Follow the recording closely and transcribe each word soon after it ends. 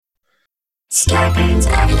Scarpins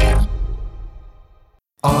Avenue.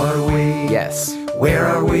 Are we? Yes. Where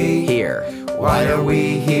are we? Here. Why are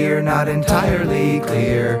we here? Not entirely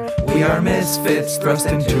clear. We are misfits thrust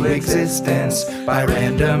into existence by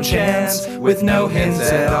random chance, with no hints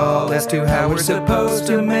at all as to how we're supposed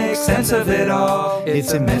to make sense of it all.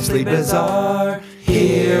 It's immensely bizarre.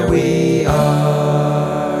 Here we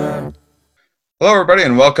are. Hello, everybody,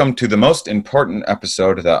 and welcome to the most important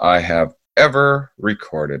episode that I have ever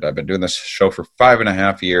recorded. I've been doing this show for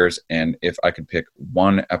 5.5 years, and if I could pick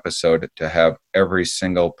one episode to have every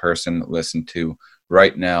single person listen to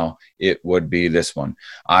right now, it would be this one.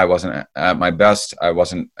 I wasn't at my best. I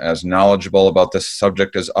wasn't as knowledgeable about this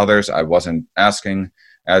subject as others. I wasn't asking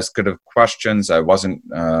as good of questions. I wasn't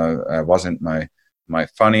my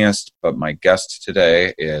funniest, but my guest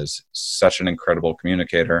today is such an incredible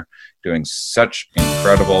communicator, doing such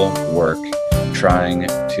incredible work, trying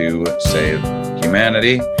to save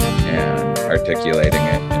humanity and articulating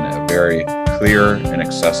it in a very clear and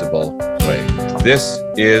accessible way. This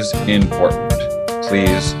is important.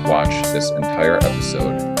 Please watch this entire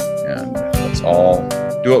episode, and let's all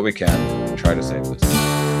do what we can to try to save this.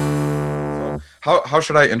 So, how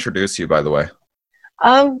should I introduce you, by the way?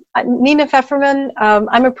 Nina Pfefferman.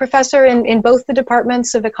 I'm a professor in both the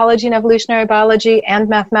departments of ecology and evolutionary biology and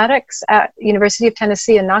mathematics at University of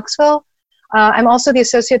Tennessee in Knoxville. I'm also the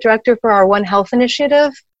associate director for our One Health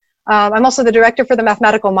initiative. I'm also the director for the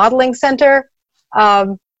Mathematical Modeling Center.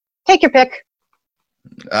 Take your pick.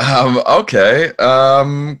 Okay.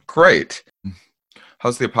 Great.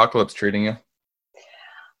 How's the apocalypse treating you?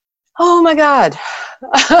 Oh my God.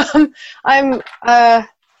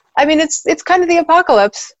 It's kind of the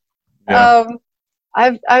apocalypse. Yeah.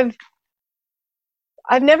 I've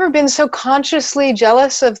never been so consciously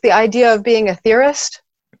jealous of the idea of being a theorist.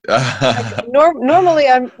 Normally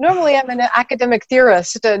I'm an academic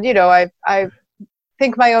theorist, and I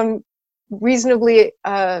think my own reasonably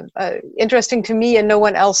interesting to me and no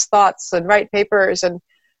one else thoughts, and write papers, and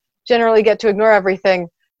generally get to ignore everything.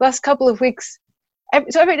 Last couple of weeks,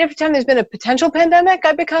 every time there's been a potential pandemic,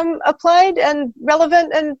 I become applied and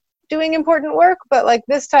relevant and doing important work. But like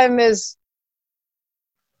this time is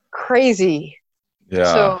crazy. Yeah.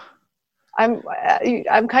 So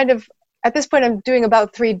I'm kind of, at this point, I'm doing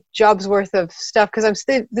about 3 jobs worth of stuff because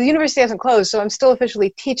the university hasn't closed, so I'm still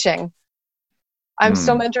officially teaching. I'm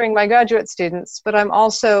still mentoring my graduate students, but I'm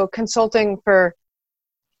also consulting for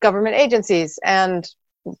government agencies and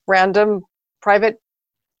random private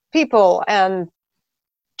people, and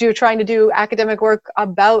trying to do academic work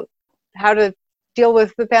about how to deal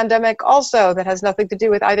with the pandemic also that has nothing to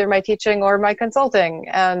do with either my teaching or my consulting.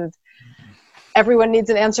 And everyone needs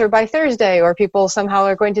an answer by Thursday, or people somehow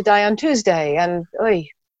are going to die on Tuesday. And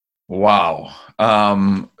Wow.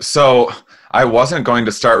 So I wasn't going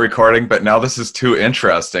to start recording, but now this is too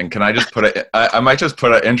interesting. Can I just I might just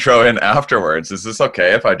put an intro in afterwards. Is this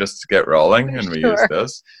okay if I just get rolling and we use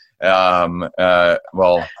this?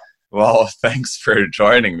 Well, thanks for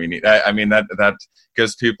joining me. I mean, that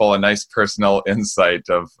gives people a nice personal insight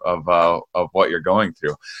of what you're going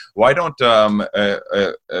through. Why don't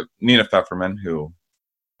Nina Pfefferman, who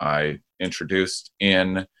I introduced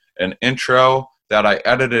in an intro that I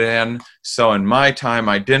edited in, so in my time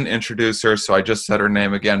I didn't introduce her, so I just said her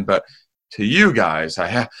name again. But to you guys,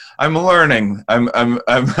 I'm learning. I'm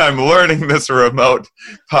learning this remote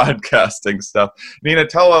podcasting stuff. Nina,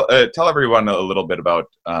 tell everyone a little bit about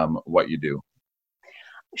what you do.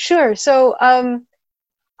 Sure. So I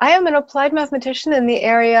am an applied mathematician in the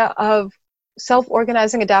area of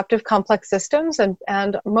self-organizing adaptive complex systems,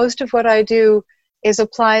 and most of what I do is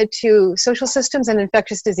applied to social systems and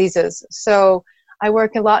infectious diseases. So I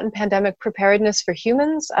work a lot in pandemic preparedness for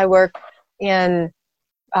humans. I work in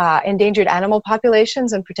endangered animal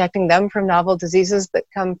populations and protecting them from novel diseases that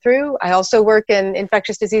come through. I also work in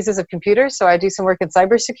infectious diseases of computers, so I do some work in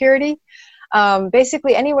cybersecurity.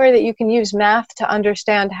 Basically anywhere that you can use math to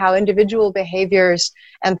understand how individual behaviors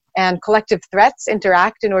and collective threats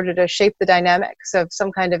interact in order to shape the dynamics of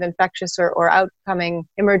some kind of infectious or outcoming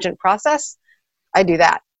emergent process, I do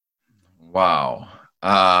that. Wow.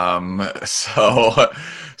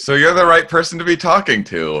 So you're the right person to be talking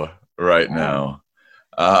to right now.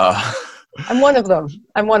 I'm one of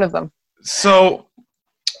them. So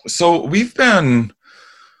we've been,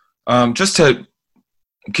 just to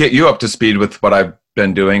get you up to speed with what I've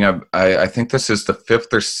been doing, I think this is the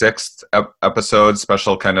 5th or 6th episode,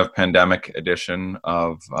 special kind of pandemic edition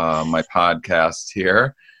of my podcast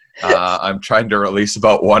here. I'm trying to release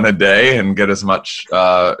about one a day and get as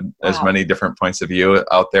many different points of view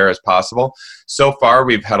out there as possible. So far,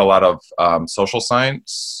 we've had a lot of social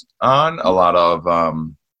science on, a lot of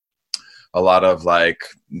a lot of like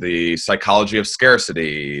the psychology of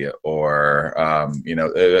scarcity, or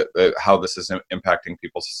how this is impacting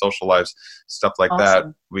people's social lives, stuff like that.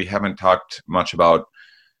 We haven't talked much about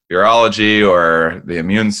virology or the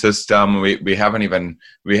immune system. We haven't even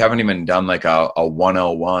done like a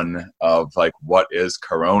 101 of like what is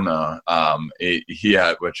corona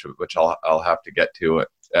yet, which I'll have to get to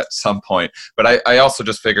at some point. But I also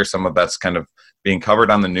just figure some of that's kind of being covered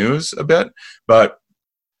on the news a bit. But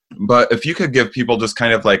if you could give people just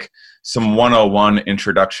kind of like some 101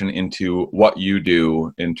 introduction into what you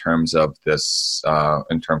do in terms of this,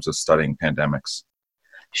 in terms of studying pandemics.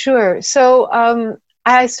 Sure. So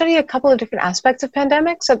I study a couple of different aspects of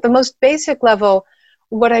pandemics. At the most basic level,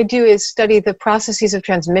 what I do is study the processes of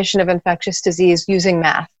transmission of infectious disease using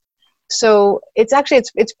math. So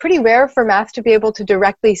it's pretty rare for math to be able to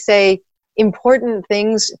directly say important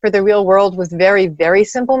things for the real world with very, very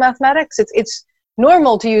simple mathematics. It's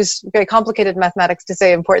normal to use very complicated mathematics to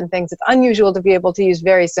say important things. It's unusual to be able to use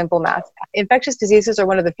very simple math. Infectious diseases are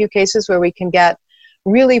one of the few cases where we can get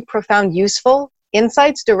really profound, useful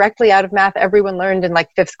insights directly out of math everyone learned in like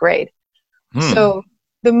 5th grade. So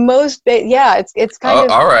the most, it's kind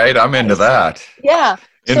of... All right, I'm into that. Yeah.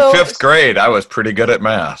 In 5th grade, I was pretty good at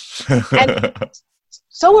math. And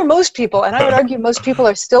so were most people, and I would argue most people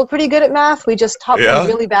are still pretty good at math. We just taught them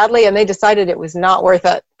really badly, and they decided it was not worth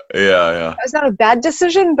it. Yeah. It's not a bad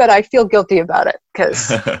decision, but I feel guilty about it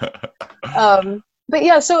because... But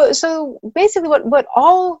yeah, so basically what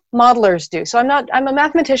all modelers do. So I'm a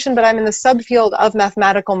mathematician, but I'm in the subfield of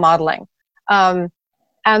mathematical modeling. And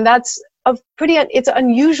that's it's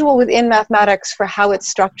unusual within mathematics for how it's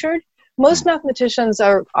structured. Most mathematicians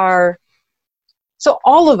so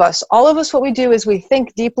all of us, what we do is we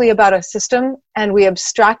think deeply about a system and we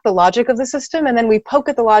abstract the logic of the system, and then we poke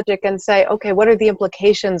at the logic and say, okay, what are the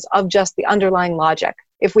implications of just the underlying logic?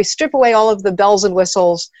 If we strip away all of the bells and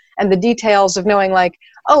whistles and the details of knowing like,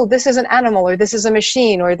 oh, this is an animal, or this is a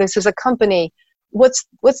machine, or this is a company, what's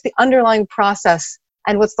the underlying process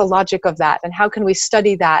and what's the logic of that? And how can we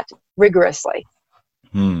study that rigorously?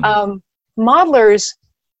 Modelers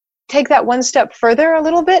take that one step further a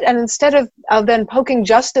little bit, and instead of then poking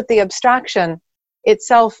just at the abstraction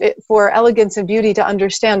itself for elegance and beauty to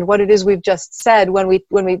understand what it is we've just said when we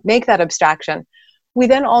make that abstraction, we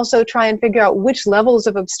then also try and figure out which levels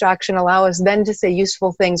of abstraction allow us then to say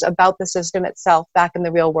useful things about the system itself back in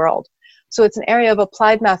the real world. So it's an area of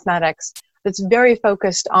applied mathematics that's very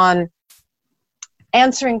focused on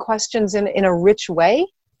answering questions in a rich way.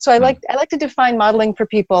 So I like to define modeling for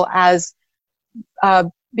people as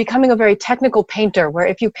becoming a very technical painter, where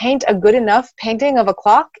if you paint a good enough painting of a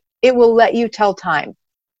clock, it will let you tell time.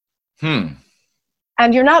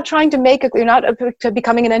 And you're not trying to you're not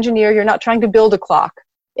becoming an engineer, you're not trying to build a clock.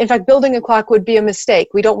 In fact, building a clock would be a mistake.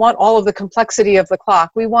 We don't want all of the complexity of the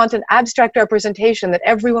clock. We want an abstract representation that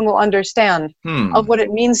everyone will understand of what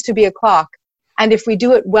it means to be a clock. And if we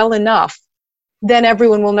do it well enough, then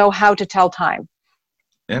everyone will know how to tell time.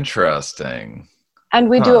 Interesting. And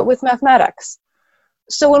we do it with mathematics.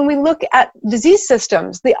 So when we look at disease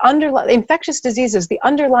systems, the infectious diseases, the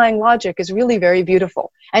underlying logic is really very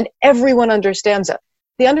beautiful, and everyone understands it.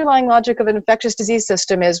 The underlying logic of an infectious disease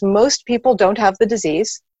system is most people don't have the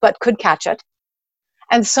disease, but could catch it.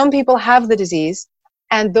 And some people have the disease,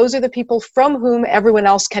 and those are the people from whom everyone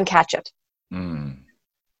else can catch it.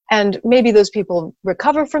 And maybe those people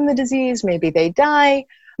recover from the disease, maybe they die,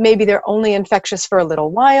 maybe they're only infectious for a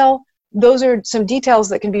little while. Those are some details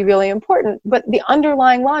that can be really important, but the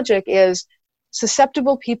underlying logic is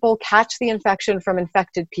susceptible people catch the infection from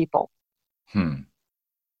infected people.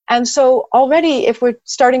 And so already, if we're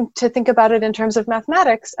starting to think about it in terms of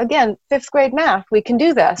mathematics, again, 5th grade math, we can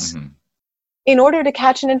do this. In order to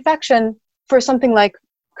catch an infection for something like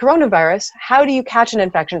coronavirus, how do you catch an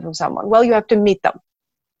infection from someone? Well, you have to meet them,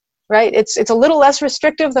 right? It's a little less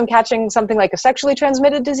restrictive than catching something like a sexually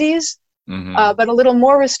transmitted disease, but a little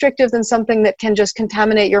more restrictive than something that can just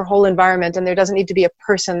contaminate your whole environment, and there doesn't need to be a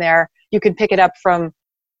person there. You can pick it up from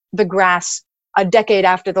the grass a decade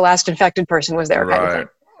after the last infected person was there. Kind of thing.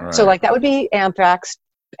 So like that would be anthrax.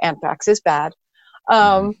 Anthrax is bad.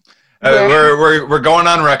 We're going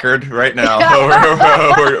on record right now.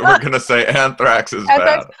 we're going to say anthrax is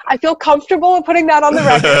bad. I feel comfortable putting that on the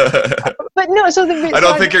record. But no, I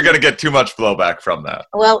don't think you're going to get too much blowback from that.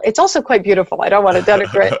 Well, it's also quite beautiful. I don't want to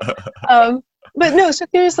denigrate. But no, so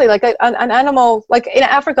seriously, like an animal, like in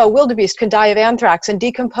Africa, a wildebeest can die of anthrax and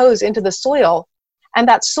decompose into the soil. And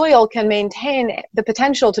that soil can maintain the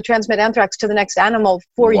potential to transmit anthrax to the next animal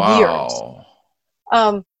for years.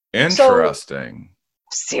 Interesting.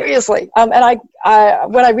 seriously. And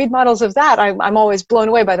when I read models of that, I'm always blown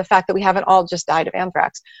away by the fact that we haven't all just died of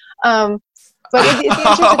anthrax. But the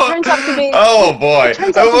answer is, it turns out to be, oh boy, it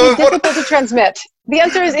turns out to be difficult to transmit. The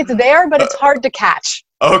answer is it's there, but it's hard to catch.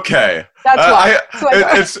 Okay, that's why.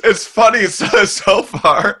 It's funny. So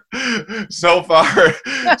far with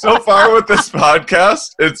this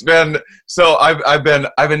podcast, it's been so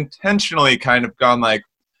I've intentionally kind of gone like,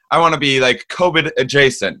 I want to be like COVID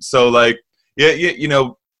adjacent. So like, you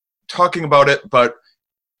know, talking about it, but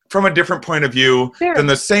from a different point of view than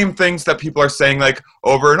the same things that people are saying like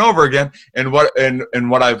over and over again. And what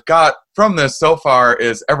I've got from this so far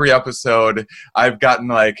is every episode I've gotten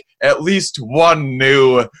like at least one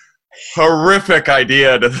new horrific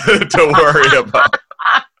idea to worry about.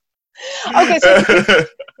 Okay, so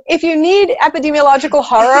if you need epidemiological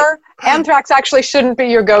horror, anthrax actually shouldn't be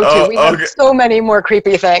your go-to. We have so many more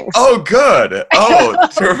creepy things. Oh, good. Oh,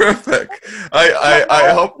 terrific. I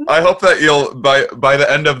hope that you'll by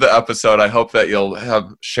the end of the episode, I hope that you'll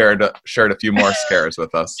have shared a few more scares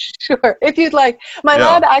with us. Sure, if you'd like. My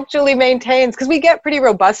lab actually maintains, because we get pretty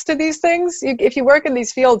robust to these things. If you work in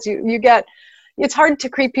these fields, you get. It's hard to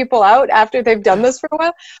creep people out after they've done this for a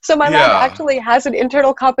while. So my lab actually has an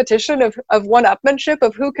internal competition of one-upmanship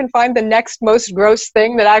of who can find the next most gross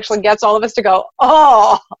thing that actually gets all of us to go,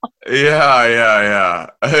 oh. Yeah.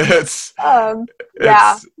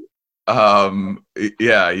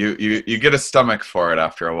 You get a stomach for it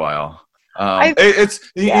after a while.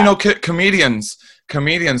 You know, comedians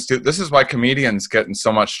do. This is why comedians get in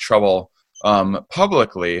so much trouble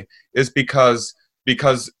publicly, is because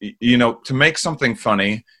you know, to make something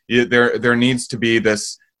funny, there needs to be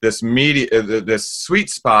this sweet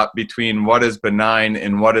spot between what is benign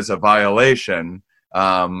and what is a violation.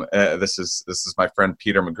 This is my friend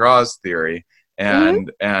Peter McGraw's theory,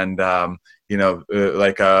 and you know,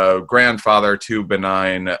 like a grandfather too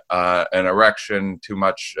benign, an erection too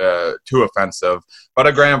much too offensive, but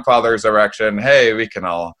a grandfather's erection, hey, we can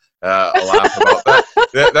all laugh about that.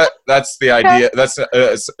 That's the idea. That's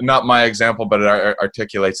not my example, but it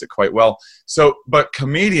articulates it quite well. So, but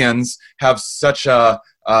comedians have such a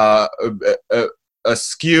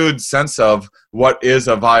skewed sense of what is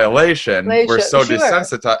a violation. We're so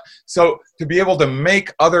desensitized. So to be able to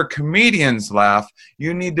make other comedians laugh,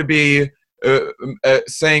 you need to be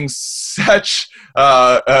saying such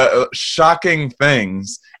shocking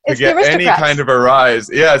things to get any kind of a rise.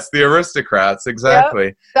 Yes, the aristocrats, exactly.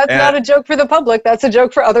 Yep. That's not a joke for the public. That's a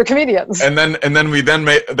joke for other comedians. And then we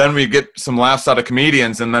get some laughs out of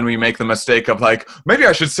comedians, and then we make the mistake of like, maybe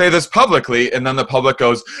I should say this publicly, and then the public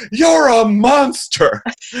goes, "You're a monster."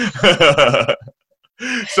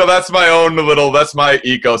 So that's my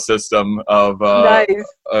ecosystem of nice.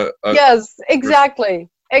 Yes, exactly.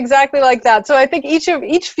 Exactly like that. So I think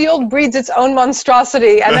each field breeds its own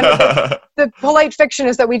monstrosity, and then the polite fiction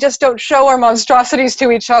is that we just don't show our monstrosities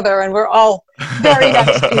to each other, and we're all very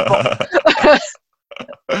nice people.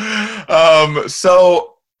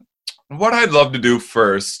 So what I'd love to do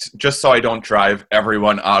first, just so I don't drive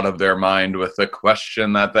everyone out of their mind with the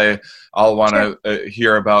question that they all want to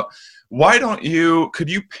hear about, could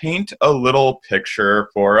you paint a little picture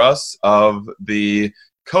for us of the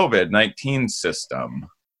COVID-19 system?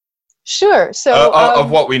 Sure. So of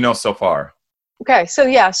what we know so far. Okay. So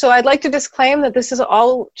I'd like to disclaim that this is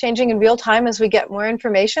all changing in real time as we get more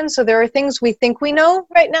information. So there are things we think we know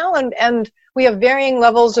right now, and we have varying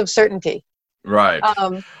levels of certainty. Right.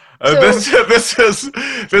 This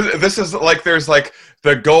is like, there's like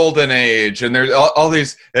the golden age, and there's all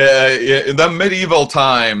these in the medieval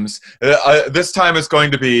times. This time is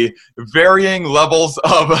going to be varying levels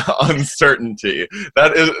of uncertainty.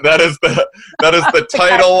 That is the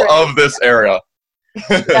title of this era.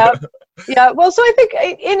 Yeah. Well, so I think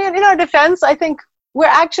in our defense, I think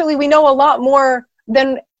we know a lot more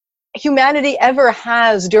than humanity ever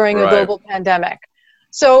has during a global pandemic.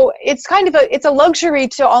 So it's kind of it's a luxury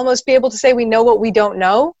to almost be able to say we know what we don't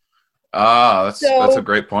know. That's a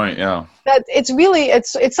great point. Yeah. That it's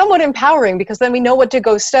somewhat empowering, because then we know what to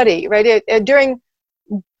go study, right? During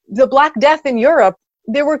the Black Death in Europe,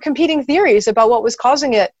 there were competing theories about what was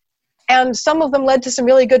causing it, and some of them led to some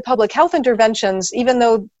really good public health interventions, even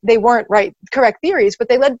though they weren't correct theories.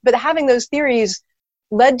 But having those theories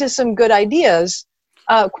led to some good ideas.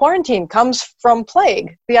 Quarantine comes from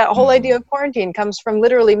plague. The whole idea of quarantine comes from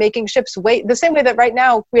literally making ships wait. The same way that right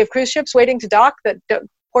now we have cruise ships waiting to dock that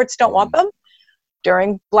ports don't want them.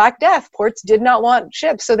 During Black Death, ports did not want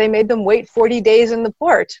ships, so they made them wait 40 days in the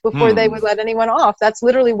port before they would let anyone off. That's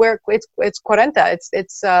literally where it's 40.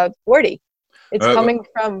 It's coming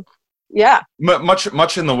from. Yeah.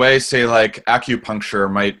 Much in the way, say, like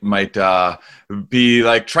acupuncture might be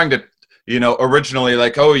like trying to, originally,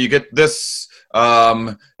 like, oh, you get this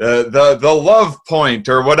the love point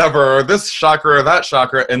or whatever, or this chakra or that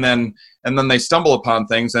chakra, and then they stumble upon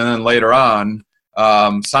things, and then later on,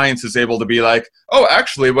 science is able to be like, oh,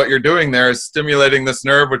 actually, what you're doing there is stimulating this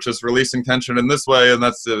nerve, which is releasing tension in this way, and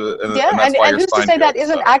that's And that's why and who's to say that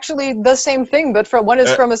isn't so. actually the same thing? But one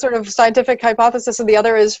is from a sort of scientific hypothesis, and the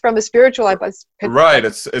other is from a spiritual hypothesis. Right.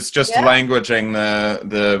 It's just languaging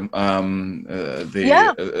the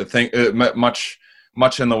thing,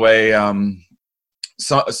 much in the way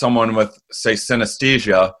someone with, say,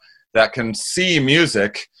 synesthesia that can see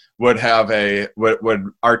music would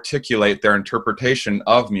articulate their interpretation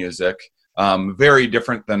of music very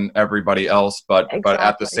different than everybody else, but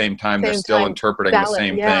at the same time they're still interpreting the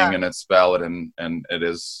same thing, and it's valid and it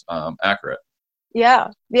is accurate. Yeah.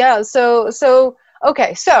 So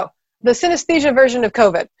okay, so the synesthesia version of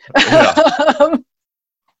COVID.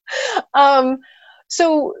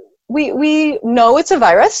 So we know it's a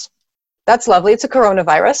virus. That's lovely. It's a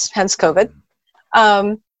coronavirus, hence COVID.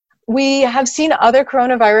 We have seen other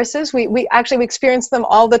coronaviruses. We experience them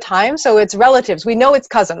all the time. So it's relatives. We know it's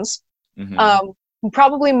cousins. Mm-hmm.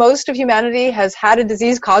 Probably most of humanity has had a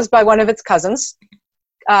disease caused by one of its cousins,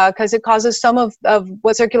 because it causes some of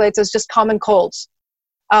what circulates as just common colds.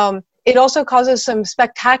 It also causes some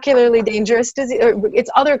spectacularly dangerous disease.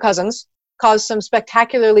 Its other cousins cause some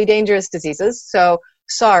spectacularly dangerous diseases. So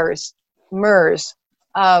SARS, MERS,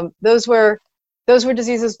 those were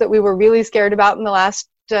diseases that we were really scared about in the last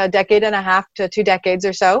decade and a half to 2 decades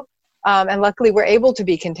or so, and luckily we're able to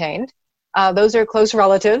be contained. Those are close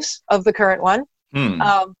relatives of the current one.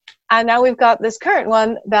 And now we've got this current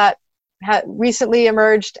one that recently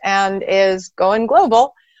emerged and is going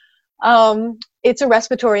global. It's a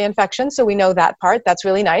respiratory infection, so we know that part. That's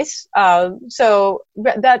really nice. So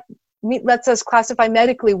that lets us classify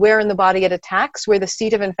medically where in the body it attacks, where the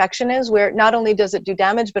seat of infection is, where not only does it do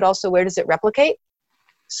damage, but also where does it replicate.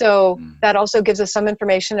 So that also gives us some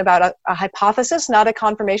information about a hypothesis, not a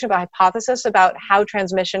confirmation, but a hypothesis about how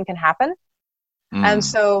transmission can happen. And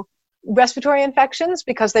so respiratory infections,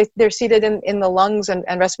 because they're seated in the lungs and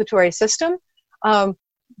respiratory system,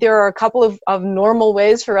 there are a couple of normal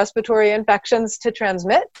ways for respiratory infections to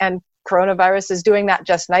transmit, and coronavirus is doing that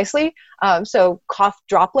just nicely. So cough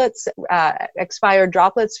droplets, expired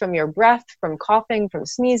droplets from your breath, from coughing, from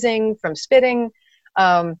sneezing, from spitting.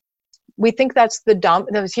 We think that's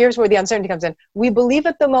here's where the uncertainty comes in. We believe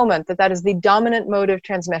at the moment that is the dominant mode of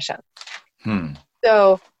transmission.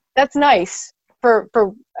 So that's nice.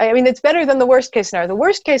 It's better than the worst case scenario. The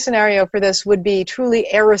worst case scenario for this would be truly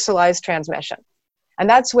aerosolized transmission. And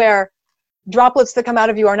that's where droplets that come out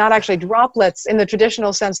of you are not actually droplets in the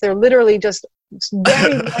traditional sense. They're literally just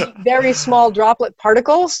very light, very small droplet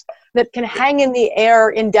particles that can hang in the air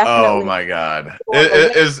indefinitely. Oh my God.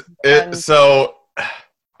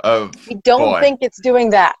 We don't think it's doing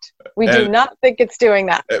that. We do not think it's doing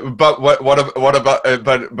that. But what about?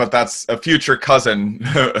 But that's a future cousin,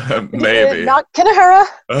 maybe. Not Kinahara.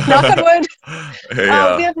 Knock on wood.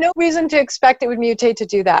 We have no reason to expect it would mutate to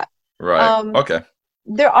do that. Right. Okay.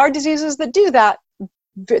 There are diseases that do that.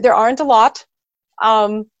 There aren't a lot.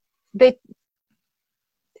 We're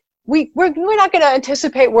not going to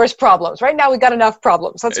anticipate worse problems. Right now, we got enough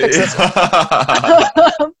problems. Let's fix this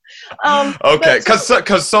one. Okay,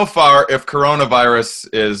 because so far, if coronavirus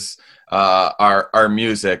is our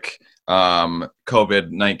music,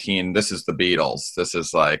 COVID-19, this is the Beatles. This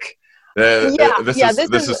is like this is taking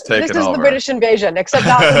over. This is the British invasion, except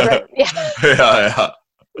not the British.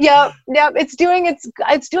 Yeah. It's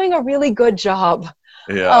doing a really good job.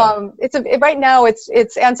 Yeah. Right now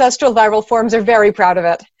its ancestral viral forms are very proud of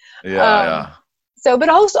it. So, but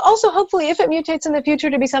also hopefully if it mutates in the future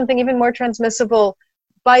to be something even more transmissible,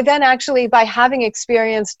 by then actually by having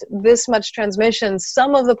experienced this much transmission,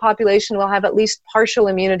 some of the population will have at least partial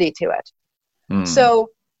immunity to it. So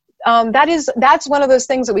that's one of those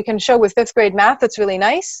things that we can show with 5th grade math that's really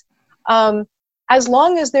nice. As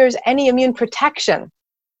long as there's any immune protection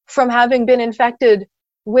from having been infected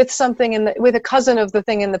with something with a cousin of the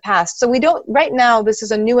thing in the past. So we don't, right now, this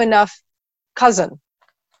is a new enough cousin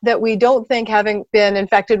that we don't think having been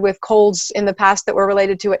infected with colds in the past that were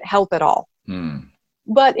related to it help at all.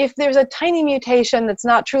 But if there's a tiny mutation that's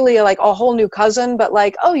not truly like a whole new cousin, but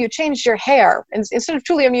like, oh, you changed your hair, and instead of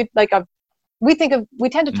truly we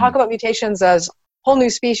tend to talk about mutations as whole new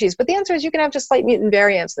species, but the answer is you can have just slight mutant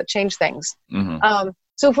variants that change things.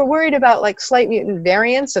 So if we're worried about like slight mutant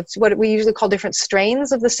variants, it's what we usually call different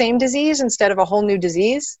strains of the same disease instead of a whole new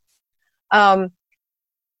disease.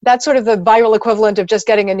 that's sort of the viral equivalent of just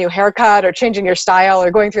getting a new haircut or changing your style or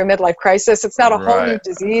going through a midlife crisis. It's not a whole new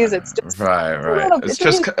disease. It's just right. It's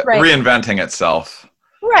just a new strain. reinventing itself.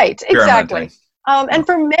 Right, exactly. Experimenting. And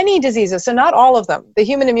for many diseases, so not all of them, the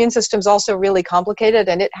human immune system is also really complicated,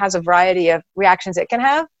 and it has a variety of reactions it can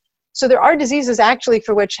have. So there are diseases actually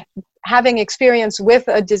for which having experience with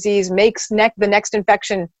a disease makes the next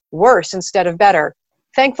infection worse instead of better.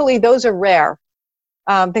 Thankfully, those are rare.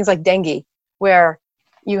 Things like dengue, where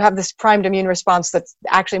you have this primed immune response that's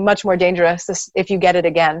actually much more dangerous if you get it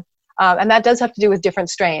again. And that does have to do with different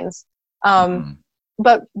strains.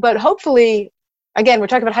 But hopefully, again, we're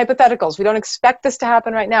talking about hypotheticals. We don't expect this to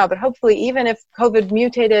happen right now, but hopefully even if COVID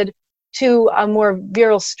mutated to a more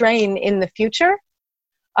viral strain in the future,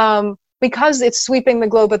 because it's sweeping the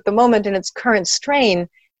globe at the moment in its current strain,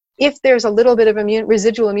 if there's a little bit of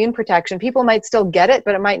residual immune protection, people might still get it,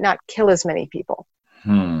 but it might not kill as many people.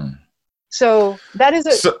 So that is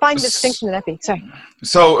a fine distinction in epi. Sorry.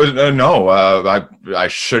 So no, I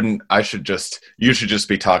shouldn't. You should just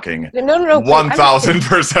be talking. No.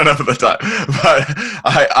 1,000% of the time. But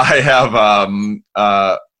I have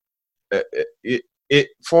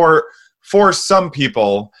for some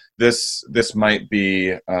people this might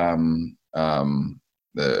be the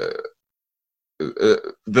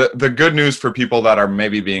good news for people that are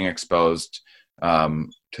maybe being exposed to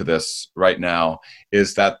this right now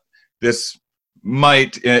is that this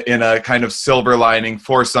might, in a kind of silver lining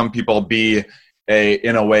for some people, be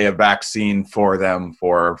in a way a vaccine for them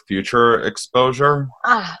for future exposure.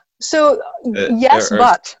 So yes,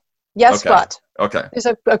 but okay. There's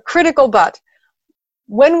a critical but.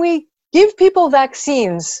 When we give people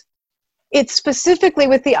vaccines, it's specifically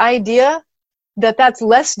with the idea that that's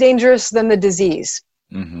less dangerous than the disease.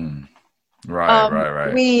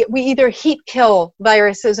 Right. We either heat kill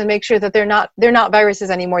viruses and make sure that they're not viruses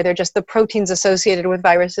anymore. They're just the proteins associated with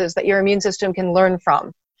viruses that your immune system can learn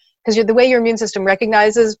from. Because the way your immune system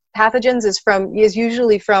recognizes pathogens is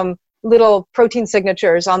usually from little protein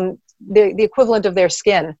signatures on the equivalent of their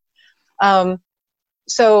skin.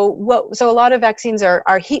 So a lot of vaccines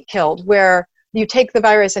are heat killed, where you take the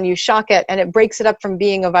virus and you shock it and it breaks it up from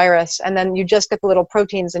being a virus, and then you just get the little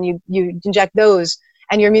proteins and you inject those,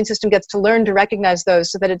 and your immune system gets to learn to recognize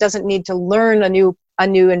those so that it doesn't need to learn a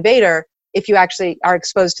new invader. If you actually are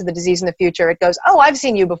exposed to the disease in the future, it goes, oh, I've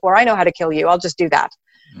seen you before, I know how to kill you, I'll just do that.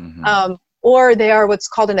 Or they are what's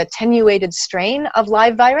called an attenuated strain of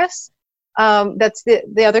live virus. That's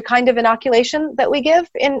the other kind of inoculation that we give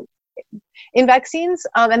in vaccines,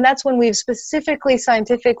 and that's when we've specifically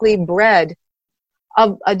scientifically bred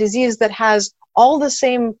a disease that has all the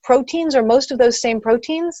same proteins or most of those same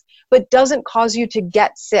proteins, but doesn't cause you to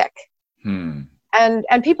get sick.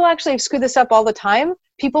 And people actually screw this up all the time.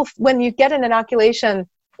 People, when you get an inoculation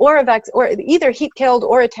or or either heat killed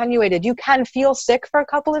or attenuated, you can feel sick for a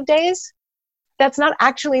couple of days. That's not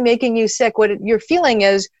actually making you sick. What you're feeling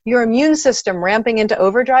is your immune system ramping into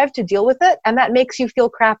overdrive to deal with it, and that makes you feel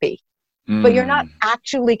crappy. But you're not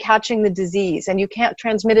actually catching the disease, and you can't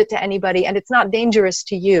transmit it to anybody, and it's not dangerous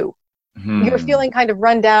to you. You're feeling kind of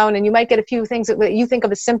run down, and you might get a few things that you think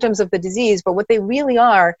of as symptoms of the disease, but what they really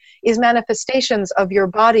are is manifestations of your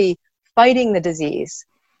body fighting the disease.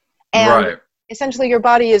 And essentially your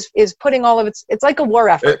body is putting all of it's like a war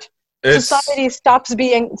effort. Society stops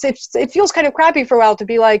being, it feels kind of crappy for a while to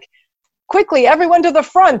be like, quickly, everyone to the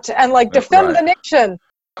front and like defend the nation.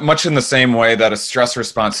 Much in the same way that a stress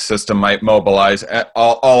response system might mobilize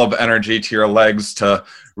all of energy to your legs to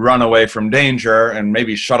run away from danger and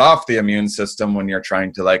maybe shut off the immune system when you're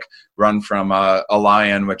trying to like run from a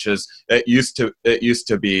lion, which is, it used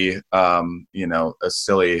to be, a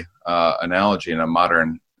silly analogy in a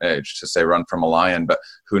modern age to say run from a lion, but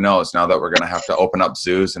who knows now that we're going to have to open up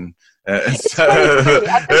zoos and at this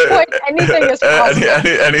point, anything is possible.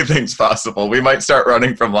 Anything's possible. We might start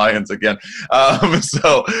running from lions again.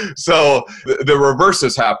 So the reverse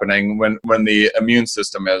is happening when the immune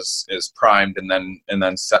system is primed and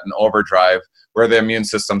then set in overdrive, where the immune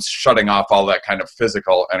system's shutting off all that kind of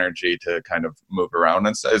physical energy to kind of move around.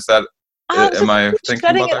 And so is that? Am I thinking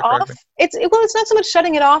about that correctly? It's not so much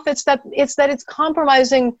shutting it off. It's that it's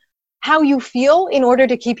compromising how you feel in order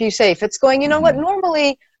to keep you safe. It's going, you know what?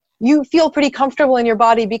 Normally, you feel pretty comfortable in your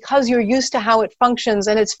body because you're used to how it functions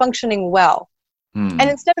and it's functioning well. And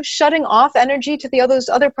instead of shutting off energy to those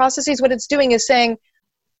other processes, what it's doing is saying,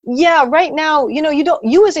 yeah, right now,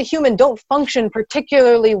 you as a human don't function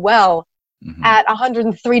particularly well at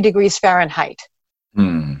 103 degrees Fahrenheit.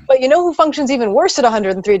 But you know who functions even worse at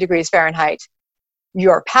 103 degrees Fahrenheit?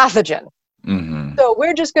 Your pathogen. So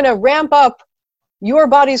we're just going to ramp up your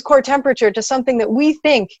body's core temperature to something that we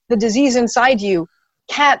think the disease inside you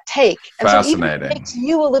can't take. And so even if it Fascinating. makes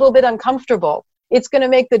you a little bit uncomfortable, it's going to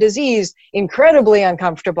make the disease incredibly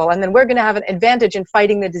uncomfortable. And then we're going to have an advantage in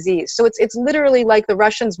fighting the disease. So it's literally like the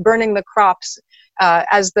Russians burning the crops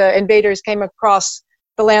as the invaders came across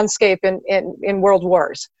the landscape in world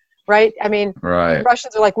wars, right? I mean, Right. the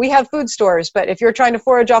Russians are like, we have food stores, but if you're trying to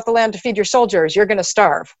forage off the land to feed your soldiers, you're going to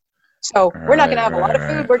starve. So we're not going to have a lot of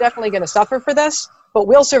food. We're definitely going to suffer for this, but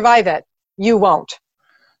we'll survive it. You won't.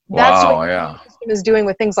 That's Wow, what yeah. the immune system is doing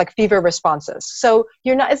with things like fever responses. So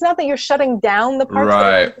it's not that you're shutting down the parts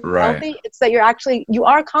that are healthy. It's that you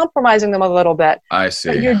are compromising them a little bit. I see.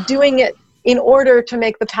 But you're doing it in order to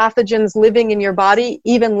make the pathogens living in your body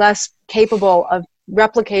even less capable of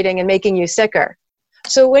replicating and making you sicker.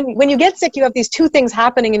 So when you get sick, you have these two things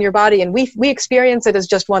happening in your body, and we experience it as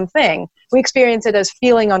just one thing. We experience it as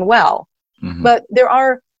feeling unwell. Mhm. But there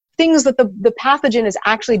are things that the pathogen is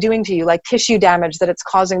actually doing to you, like tissue damage that it's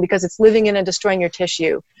causing because it's living in and destroying your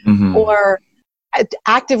tissue, Mhm. or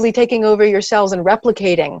actively taking over your cells and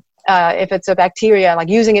replicating if it's a bacteria, like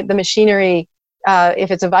using the machinery if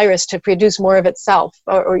it's a virus to produce more of itself,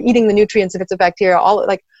 or eating the nutrients if it's a bacteria. All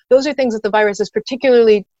like those are things that the virus is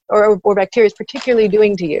particularly or bacteria is particularly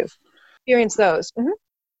doing to you. Experience those. Mm-hmm.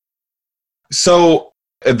 So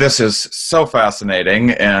this is so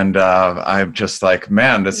fascinating, and I'm just like,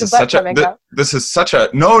 man, this is such a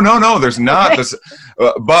no. There's not this,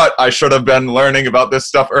 but I should have been learning about this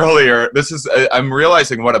stuff earlier. This is I'm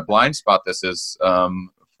realizing what a blind spot this is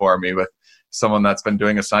for me with someone that's been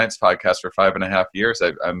doing a science podcast for 5.5 years.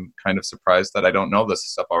 I'm kind of surprised that I don't know this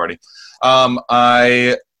stuff already.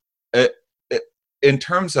 In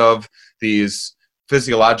terms of these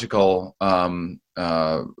physiological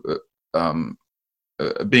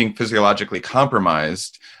being physiologically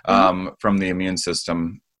compromised from the immune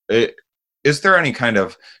system, is there any kind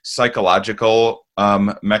of psychological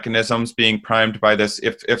mechanisms being primed by this?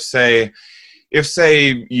 If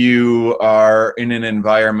say you are in an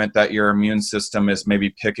environment that your immune system is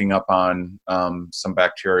maybe picking up on some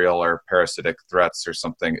bacterial or parasitic threats or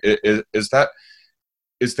something,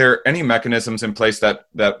 is there any mechanisms in place that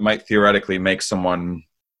might theoretically make someone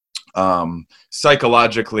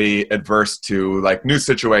psychologically adverse to like new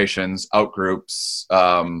situations, outgroups,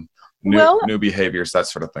 new behaviors, that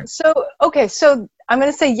sort of thing? So I'm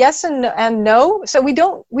going to say yes and no. So we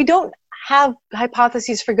don't have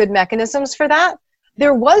hypotheses for good mechanisms for that.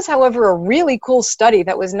 There was, however, a really cool study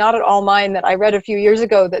that was not at all mine that I read a few years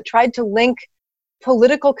ago that tried to link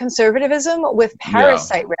political conservatism with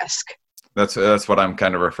parasite risk. That's what I'm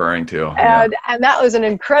kind of referring to. And that was an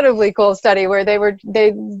incredibly cool study where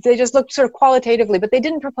they just looked sort of qualitatively, but they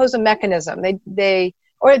didn't propose a mechanism. They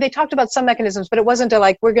talked about some mechanisms, but it wasn't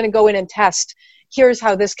we're going to go in and test. Here's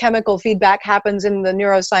how this chemical feedback happens in the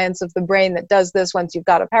neuroscience of the brain that does this once you've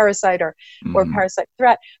got a parasite or parasite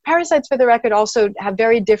threat. Parasites, for the record, also have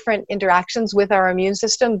very different interactions with our immune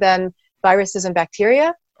system than viruses and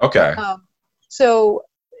bacteria. Okay. So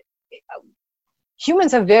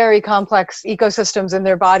humans have very complex ecosystems in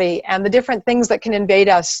their body, and the different things that can invade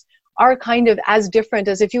us are kind of as different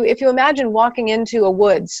as if you imagine walking into a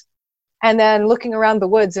woods and then looking around the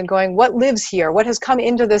woods and going, what lives here? What has come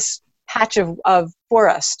into this patch of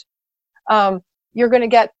forest? You're going to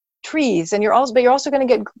get trees, and you're also going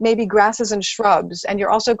to get maybe grasses and shrubs, and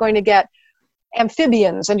you're also going to get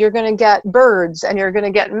amphibians, and you're going to get birds, and you're going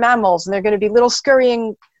to get mammals, and they're going to be little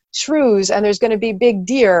scurrying shrews, and there's going to be big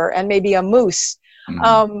deer and maybe a moose.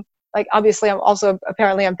 Obviously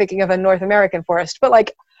I'm thinking of a North American forest,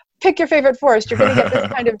 but pick your favorite forest, you're going to get this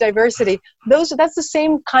kind of diversity. That's the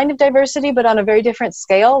same kind of diversity, but on a very different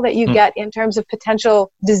scale that you get in terms of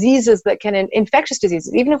potential diseases that can, infectious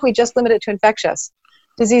diseases, even if we just limit it to infectious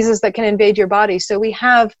diseases that can invade your body. So we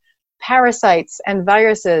have parasites and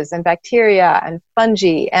viruses and bacteria and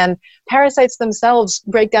fungi, and parasites themselves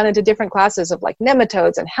break down into different classes of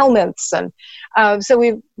nematodes and helminths, and so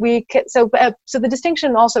the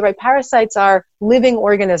distinction also, right? Parasites are living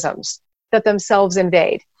organisms that themselves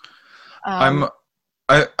invade. I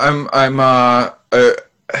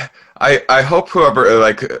hope whoever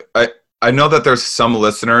I know that there's some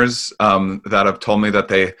listeners that have told me that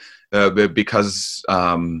they. Because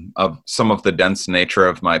of some of the dense nature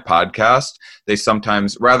of my podcast, they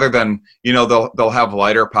sometimes, rather than, they'll have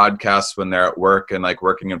lighter podcasts when they're at work and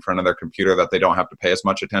working in front of their computer that they don't have to pay as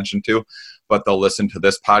much attention to, but they'll listen to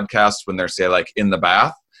this podcast when they're, say, in the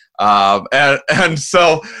bath. And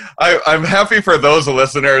so I'm happy for those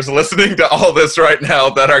listeners listening to all this right now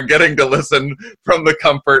that are getting to listen from the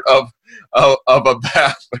comfort of of a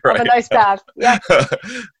bath, right? Of a nice bath. Yeah. Yep.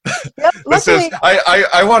 This Luckily, is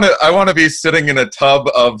I want to be sitting in a tub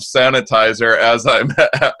of sanitizer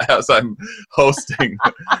as I'm hosting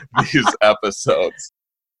these episodes.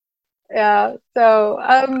 yeah. So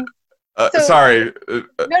Sorry.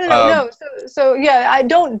 No. So yeah, I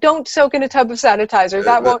don't soak in a tub of sanitizer.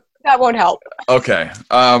 That won't help. Okay.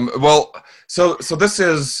 Well, so this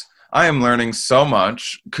is, I am learning so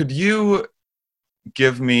much. Could you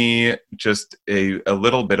give me just a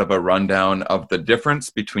little bit of a rundown of the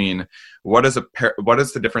difference between what is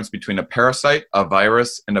the difference between a parasite, a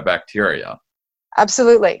virus, and a bacteria?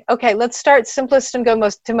 Absolutely. Okay, let's start simplest and go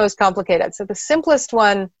most complicated. So the simplest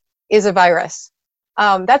one is a virus.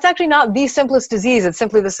 That's actually not the simplest disease. It's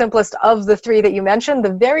simply the simplest of the three that you mentioned.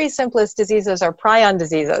 The very simplest diseases are prion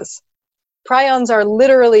diseases. Prions are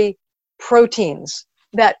literally proteins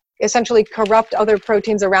that essentially corrupt other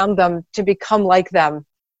proteins around them to become like them.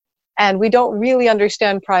 And we don't really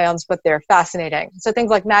understand prions, but they're fascinating. So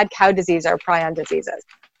things like mad cow disease are prion diseases.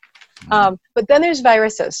 But then there's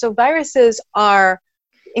viruses. So viruses are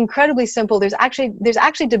incredibly simple. There's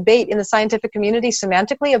actually debate in the scientific community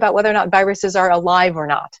semantically about whether or not viruses are alive or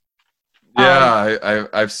not. Yeah,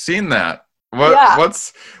 I've seen that. Yeah.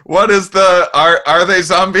 What is are they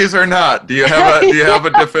zombies or not? Do you have a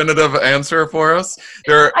definitive answer for us?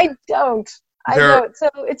 I don't. So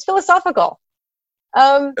it's philosophical.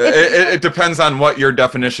 It depends on what your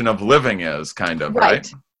definition of living is, kind of, right?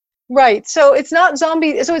 Right. So it's not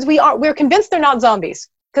zombies. So we're convinced they're not zombies,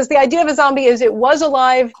 because the idea of a zombie is it was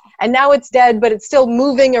alive and now it's dead, but it's still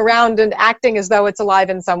moving around and acting as though it's alive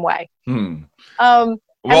in some way.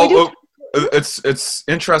 It's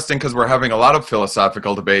interesting because we're having a lot of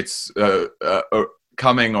philosophical debates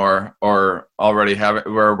coming or already having,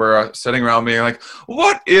 where we're sitting around being like,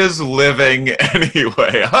 what is living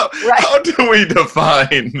anyway? How do we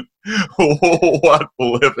define what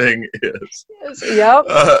living is? Yep.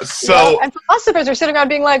 And philosophers are sitting around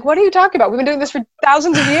being like, what are you talking about? We've been doing this for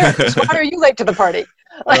thousands of years. Why are you late to the party?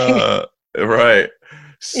 Right.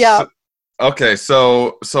 Yeah. Okay,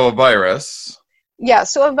 so a virus. Yeah,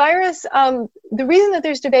 so a virus, the reason that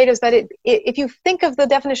there's debate is that if you think of the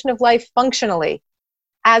definition of life functionally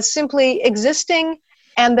as simply existing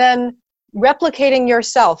and then replicating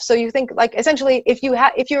yourself. So you think, like, essentially, if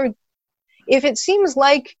it seems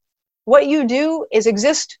like what you do is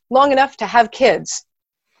exist long enough to have kids,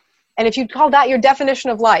 and if you call that your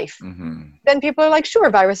definition of life, then people are like, sure,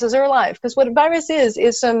 viruses are alive. Because what a virus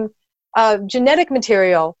is some genetic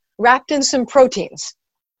material wrapped in some proteins.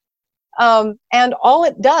 And all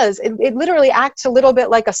it does, it literally acts a little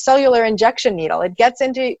bit like a cellular injection needle. It gets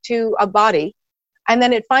into a body, and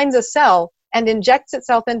then it finds a cell and injects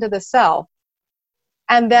itself into the cell,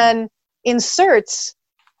 and then inserts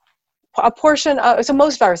a portion of, so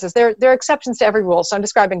most viruses, there are exceptions to every rule, so I'm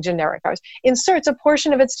describing generic virus, inserts a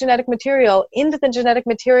portion of its genetic material into the genetic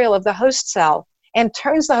material of the host cell and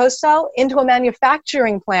turns the host cell into a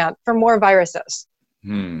manufacturing plant for more viruses.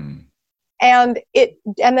 And then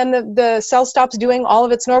the cell stops doing all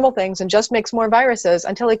of its normal things and just makes more viruses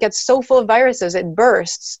until it gets so full of viruses it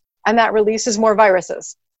bursts, and that releases more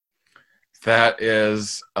viruses. That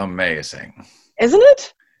is amazing. Isn't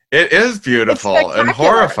it? It is beautiful and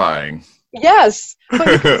horrifying. Yes, but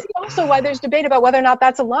you can see also why there's debate about whether or not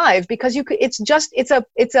that's alive, because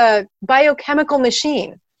it's a biochemical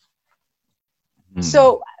machine.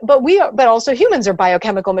 So, but also humans are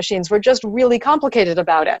biochemical machines. We're just really complicated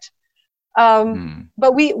about it.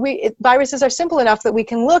 But viruses are simple enough that we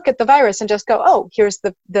can look at the virus and just go, oh, here's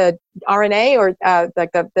the RNA or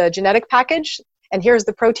the genetic package, and here's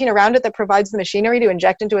the protein around it that provides the machinery to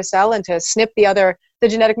inject into a cell and to snip the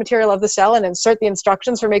genetic material of the cell and insert the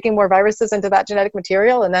instructions for making more viruses into that genetic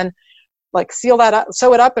material, and then like seal that up,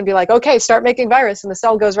 sew it up, and be like, okay, start making virus, and the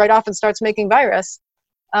cell goes right off and starts making virus.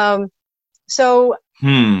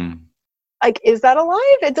 Like, is that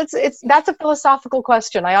alive? That's a philosophical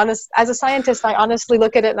question. As a scientist, I honestly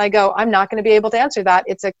look at it and I go, I'm not going to be able to answer that.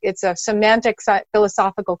 It's a semantic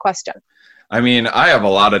philosophical question. I mean, I have a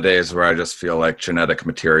lot of days where I just feel like genetic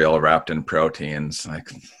material wrapped in proteins. Like,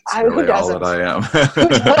 that's really all that I am.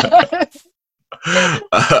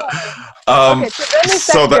 Okay,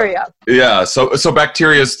 so then there's bacteria. So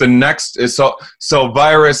bacteria is the next. So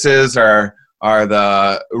viruses are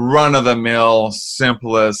the run-of-the-mill,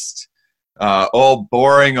 simplest,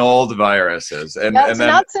 boring old viruses. And then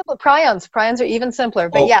not simple. Prions are even simpler.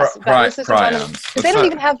 But yes, viruses are because they don't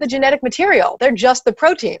even have the genetic material. They're just the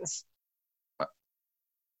proteins.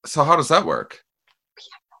 So how does that work? We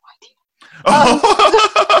have no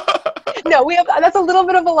idea. No, that's a little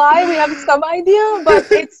bit of a lie. We have some idea, but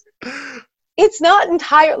It's not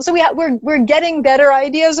entirely, so we're getting better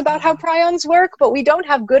ideas about how prions work, but we don't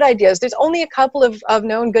have good ideas. There's only a couple of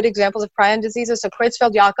known good examples of prion diseases. So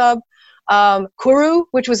Creutzfeldt-Jakob, Kuru,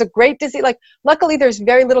 which was a great disease. Like, luckily there's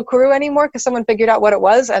very little Kuru anymore because someone figured out what it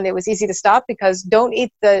was, and it was easy to stop, because don't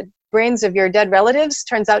eat the brains of your dead relatives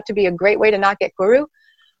turns out to be a great way to not get Kuru.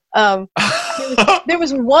 There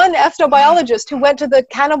was one ethnobiologist who went to the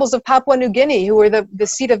cannibals of Papua New Guinea, who were the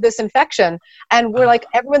seat of this infection, and we're like,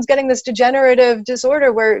 everyone's getting this degenerative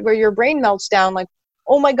disorder where your brain melts down. Like,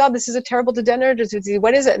 oh my God, this is a terrible degenerative disease.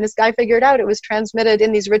 What is it? And this guy figured out it was transmitted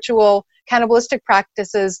in these ritual cannibalistic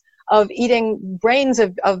practices of eating brains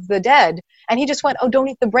of the dead. And he just went, oh, don't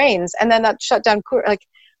eat the brains. And then that shut down, like,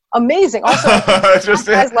 amazing. Also, just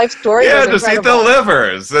his life story. Yeah, was just eat the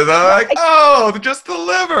livers. And they're like, oh, just the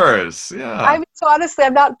livers. Yeah. I mean, so honestly,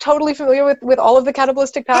 I'm not totally familiar with all of the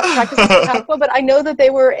cannibalistic practices in Papua, but I know that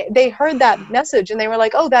they heard that message and they were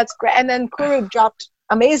like, oh, that's great. And then Kuru dropped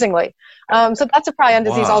amazingly. So that's a prion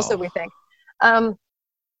disease also, we think.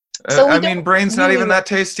 So I mean, brain's not even that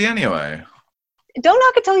tasty anyway. Don't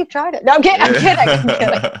knock it till you've tried it. No, I'm kidding. I'm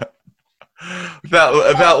kidding.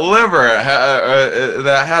 That liver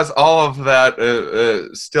that has all of that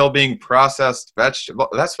still being processed vegetable.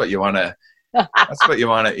 That's what you want to. That's what you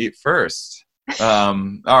want to eat first.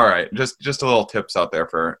 All right, just a little tips out there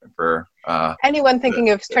for anyone thinking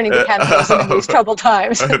of turning to cannibals in these troubled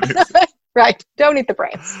times. Right, don't eat the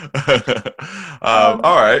brains.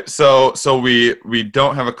 All right, so we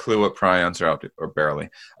don't have a clue what prions are out to, or barely.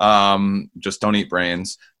 Just don't eat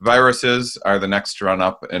brains. Viruses are the next run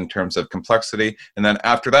up in terms of complexity, and then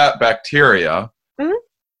after that, bacteria.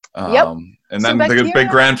 Mm-hmm. Yep. And then the big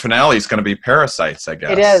grand finale is going to be parasites, I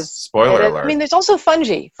guess. It is. Spoiler alert. I mean, there's also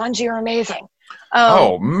fungi. Fungi are amazing.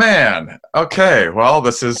 Oh man. Okay. Well,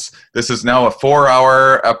 this is now a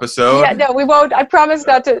 4-hour episode. Yeah. No, we won't. I promise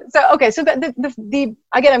not to. So okay. So the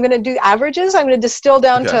again, I'm going to do averages. I'm going to distill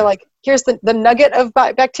down to, like, here's the nugget of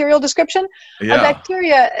bacterial description. Yeah. A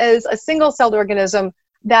bacteria is a single-celled organism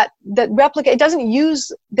that replicate. It doesn't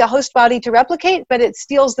use the host body to replicate, but it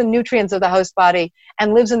steals the nutrients of the host body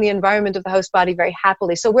and lives in the environment of the host body very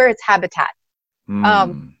happily. So we're its habitat.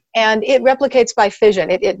 And it replicates by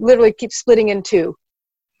fission. It literally keeps splitting in two.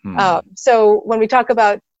 So when we talk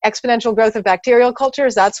about exponential growth of bacterial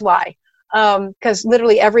cultures, that's why. Because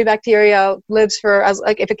literally every bacteria lives for,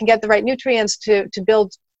 if it can get the right nutrients to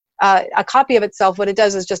build a copy of itself, what it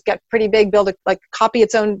does is just get pretty big, copy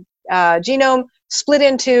its own genome, split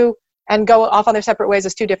into, and go off on their separate ways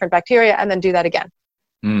as two different bacteria, and then do that again.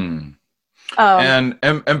 And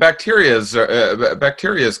bacteria is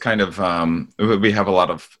kind of we have a lot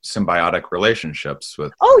of symbiotic relationships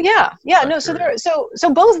with. Oh yeah. Bacteria.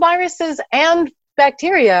 So both viruses and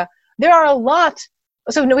bacteria, there are a lot.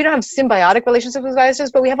 So no, we don't have symbiotic relationships with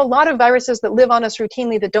viruses, but we have a lot of viruses that live on us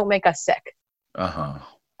routinely that don't make us sick.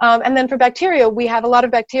 And then for bacteria, we have a lot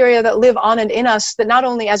of bacteria that live on and in us that not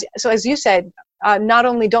only, as you said, not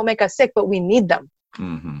only don't make us sick, but we need them.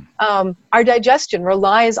 Our digestion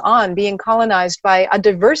relies on being colonized by a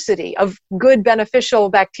diversity of good beneficial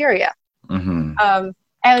bacteria. And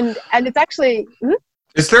it's actually...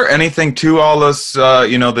 Is there anything to all this,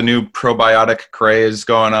 the new probiotic craze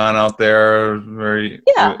going on out there?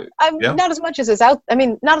 Not as much as is out. I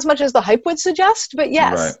mean, not as much as the hype would suggest, but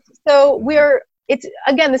yes. Right. So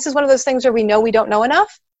this is one of those things where we know we don't know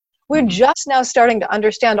enough. We're just now starting to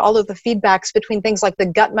understand all of the feedbacks between things like the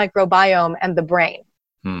gut microbiome and the brain.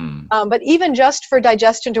 But even just for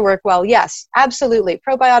digestion to work well, yes, absolutely.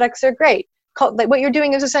 Probiotics are great. What you're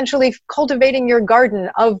doing is essentially cultivating your garden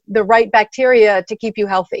of the right bacteria to keep you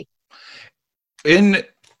healthy.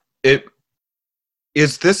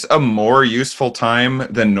 Is this a more useful time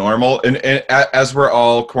than normal? And as we're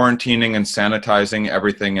all quarantining and sanitizing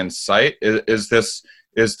everything in sight, is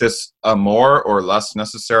this a more or less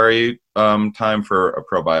necessary time for a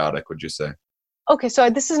probiotic, would you say? Okay, so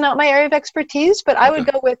this is not my area of expertise, but I would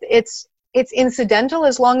go with it's incidental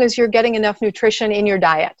as long as you're getting enough nutrition in your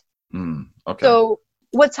diet. Okay. So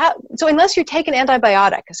so unless you take an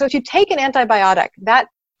antibiotic, so if you take an antibiotic, that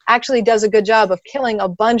actually does a good job of killing a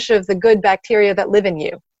bunch of the good bacteria that live in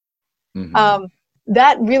you.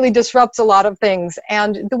 That really disrupts a lot of things.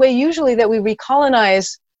 And the way usually that we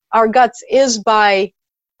recolonize our guts is by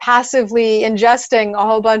passively ingesting a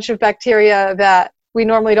whole bunch of bacteria that we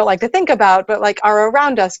normally don't like to think about, but are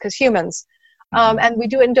around us because humans. And we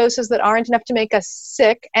do it in doses that aren't enough to make us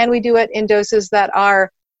sick, and we do it in doses that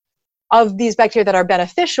are of these bacteria that are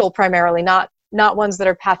beneficial primarily, not ones that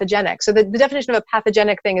are pathogenic. So the definition of a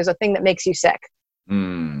pathogenic thing is a thing that makes you sick.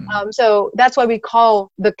 So that's why we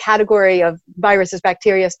call the category of viruses,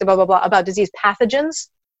 bacteria, blah, blah, blah, about disease pathogens.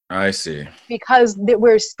 I see. Because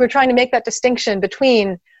we're trying to make that distinction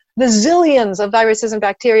between the zillions of viruses and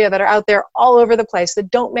bacteria that are out there all over the place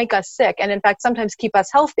that don't make us sick and in fact sometimes keep us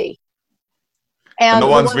healthy. And the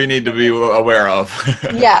ones we need to be aware of.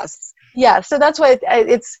 Yes. Yeah. So that's why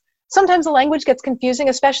it's sometimes the language gets confusing,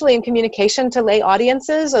 especially in communication to lay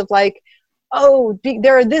audiences of like, oh,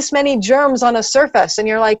 there are this many germs on a surface. And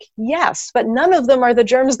you're like, yes, but none of them are the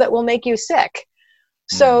germs that will make you sick.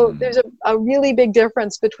 So there's a really big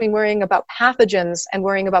difference between worrying about pathogens and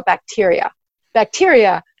worrying about bacteria.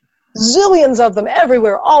 Bacteria, zillions of them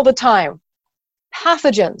everywhere all the time.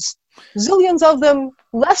 Pathogens, zillions of them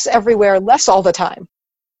less everywhere, less all the time.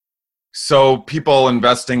 So people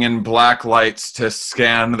investing in black lights to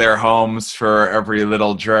scan their homes for every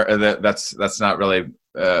little that's not really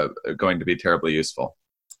going to be terribly useful.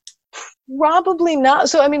 Probably not.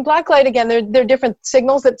 So I mean, black light again. There are different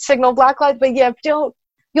signals that signal black light, but yeah, you'll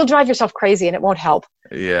drive yourself crazy and it won't help.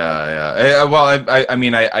 Yeah. Well, I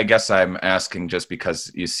mean, I guess I'm asking just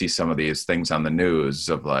because you see some of these things on the news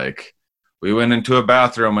of like, we went into a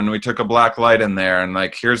bathroom and we took a black light in there, and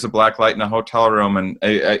like, here's a black light in a hotel room, and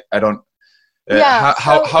I don't. Yeah.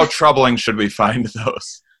 How troubling should we find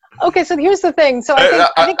those? Okay, so here's the thing. So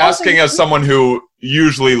I think asking as someone who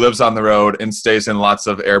usually lives on the road and stays in lots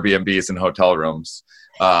of Airbnbs and hotel rooms.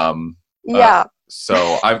 Yeah.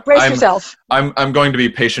 So brace yourself. I'm going to be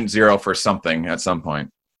patient zero for something at some point.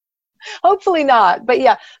 Hopefully not, but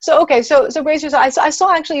yeah. So okay, so brace yourself. I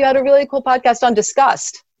saw actually you had a really cool podcast on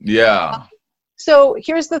disgust. Yeah. So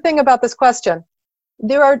here's the thing about this question.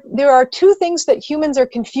 There are two things that humans are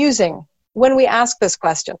confusing when we ask this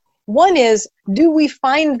question. One is, do we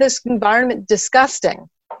find this environment disgusting?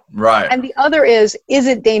 Right. And the other is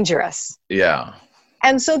it dangerous? Yeah.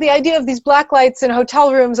 And so the idea of these black lights in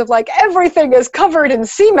hotel rooms of like, everything is covered in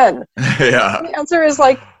semen. Yeah. The answer is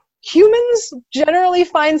like, humans generally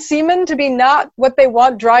find semen to be not what they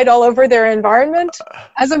want dried all over their environment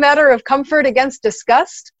as a matter of comfort against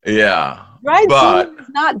disgust. Yeah. Dried semen is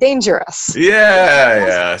not dangerous.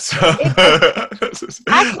 Yeah. So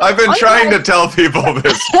I've been trying to tell people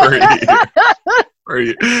this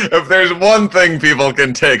free. If there's one thing people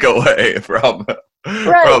can take away from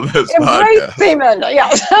this podcast. Semen,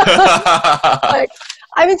 yes.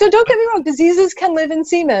 So don't get me wrong, diseases can live in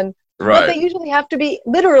semen. Right. But they usually have to be,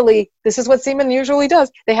 literally, this is what semen usually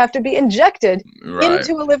does, they have to be injected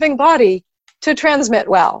into a living body to transmit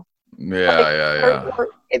well. Or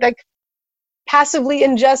like passively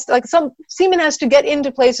ingest, like some semen has to get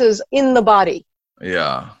into places in the body.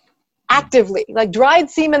 Yeah. Actively. Like dried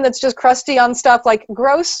semen that's just crusty on stuff, like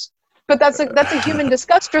gross, but that's a human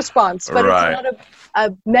disgust response, but it's not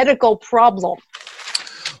a medical problem.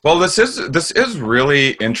 Well, this is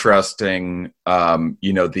really interesting.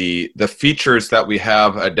 The features that we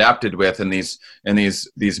have adapted with, and these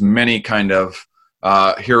many kind of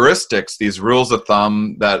heuristics, these rules of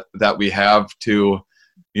thumb that we have to,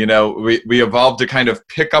 we evolved to kind of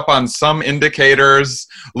pick up on some indicators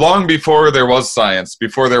long before there was science,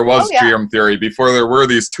 before there was germ theory, before there were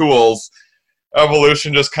these tools.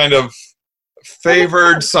 Evolution just kind of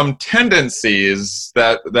favored some tendencies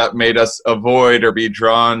that made us avoid or be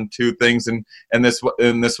drawn to things, and this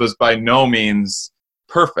was by no means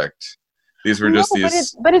perfect. These were just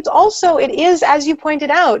these. But it's also, it is, as you pointed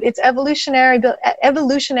out, it's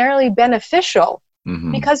evolutionarily beneficial.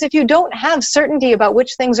 Mm-hmm. Because if you don't have certainty about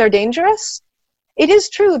which things are dangerous, it is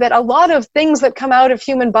true that a lot of things that come out of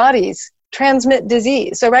human bodies transmit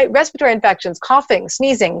disease. So respiratory infections, coughing,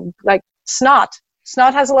 sneezing, like snot.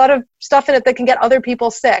 Snot has a lot of stuff in it that can get other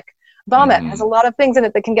people sick. Vomit has a lot of things in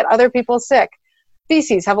it that can get other people sick.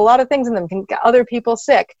 Feces have a lot of things in them can get other people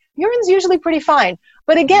sick. Urine's usually pretty fine.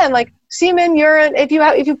 But again, like semen, urine, if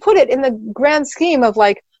you put it in the grand scheme of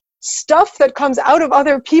like stuff that comes out of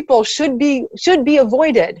other people should be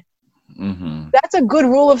avoided. Mm-hmm. That's a good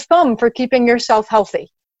rule of thumb for keeping yourself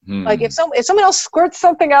healthy. Mm. Like if someone else squirts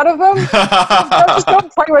something out of them, just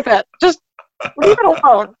don't play with it. Just leave it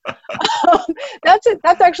alone. That's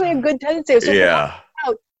actually a good tendency. So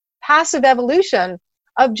about passive evolution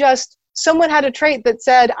of just someone had a trait that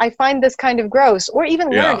said, I find this kind of gross, or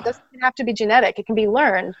even learned. It doesn't have to be genetic. It can be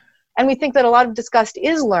learned. And we think that a lot of disgust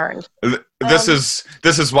is learned. This is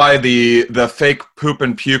why the fake poop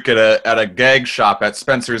and puke at a gag shop at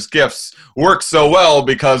Spencer's Gifts works so well,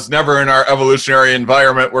 because never in our evolutionary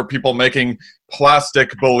environment were people making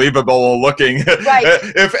plastic believable looking. Right.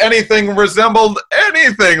 If anything resembled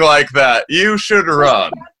anything like that, you should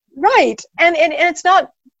run. Right. And it's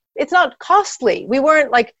not costly. We weren't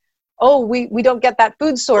like, oh, we don't get that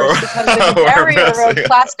food source because there's a barrier of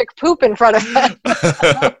plastic poop in front of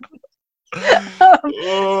it.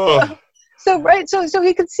 So So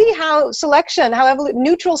you can see how selection,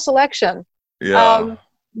 neutral selection, Yeah.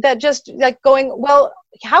 that just like going, well,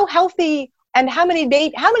 how healthy and how many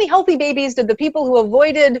healthy babies did the people who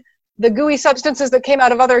avoided the gooey substances that came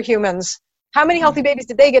out of other humans, how many healthy babies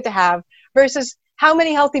did they get to have, versus how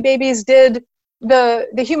many healthy babies did the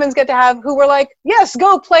humans get to have who were like, yes,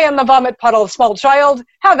 go play in the vomit puddle, small child,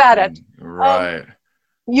 have at it. Right.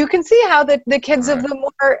 You can see how the kids of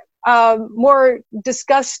the more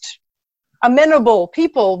discussed, amenable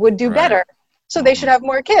people would do better. So they should have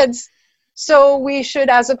more kids. So we should,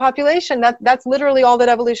 as a population, that's literally all that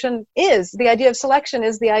evolution is. The idea of selection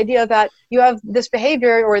is the idea that you have this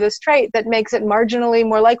behavior or this trait that makes it marginally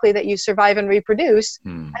more likely that you survive and reproduce.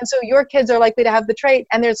 And so your kids are likely to have the trait,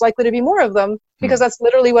 and there's likely to be more of them, because that's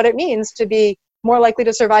literally what it means to be more likely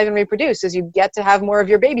to survive and reproduce, is you get to have more of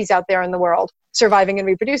your babies out there in the world surviving and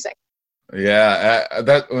reproducing. Yeah,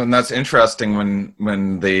 that's interesting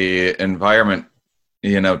when the environment,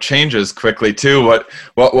 changes quickly too. What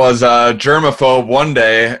was germaphobe one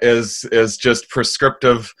day is just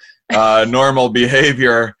prescriptive normal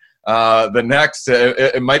behavior. The next,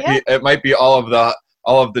 it might be all of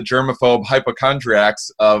the germaphobe hypochondriacs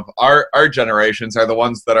of our generations are the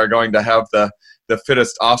ones that are going to have the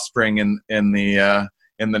fittest offspring in the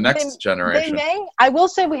next generation. They may. I will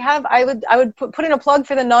say I would put in a plug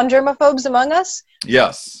for the non-germaphobes among us.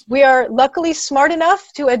 Yes. We are luckily smart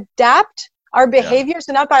enough to adapt our behaviors,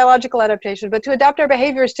 so not biological adaptation, but to adapt our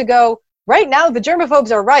behaviors to go, right now the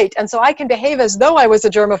germaphobes are right, and so I can behave as though I was a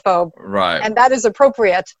germaphobe. Right. And that is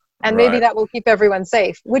appropriate. And maybe that will keep everyone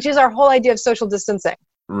safe, which is our whole idea of social distancing.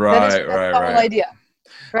 That's the whole idea.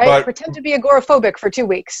 Right? But pretend to be agoraphobic for 2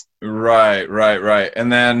 weeks. Right.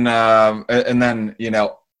 And then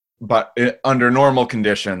but under normal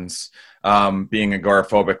conditions, being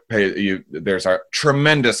agoraphobic, there's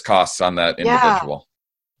tremendous costs on that individual.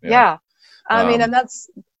 Yeah. I mean, and that's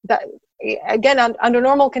that again, under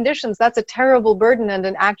normal conditions, that's a terrible burden and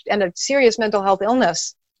a serious mental health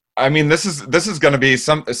illness. I mean, this is going to be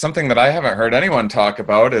something that I haven't heard anyone talk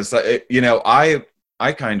about. Is that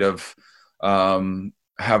I kind of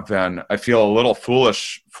have been. I feel a little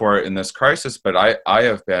foolish for it in this crisis, but I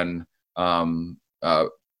have been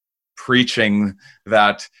preaching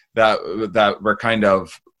that we're kind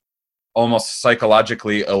of almost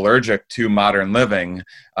psychologically allergic to modern living.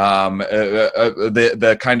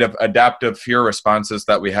 The kind of adaptive fear responses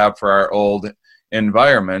that we have for our old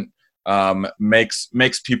environment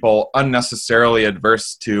makes people unnecessarily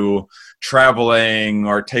adverse to traveling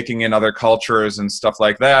or taking in other cultures and stuff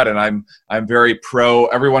like that. And I'm very pro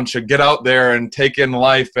everyone should get out there and take in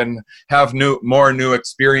life and have more new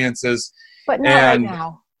experiences. But not right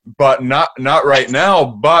now. But not right now.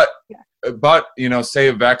 But say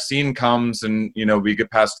a vaccine comes and we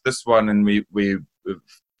get past this one and we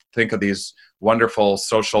think of these wonderful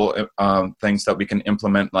social things that we can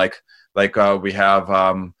implement, like we have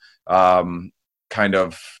kind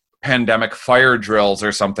of pandemic fire drills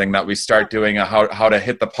or something that we start doing, how to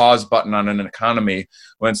hit the pause button on an economy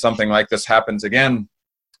when something like this happens again.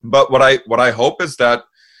 But what I hope is that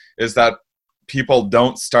people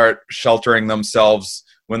don't start sheltering themselves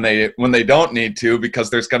when they don't need to, because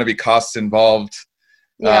there's going to be costs involved.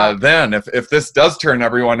 Then if this does turn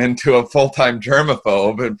everyone into a full-time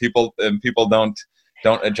germaphobe and people don't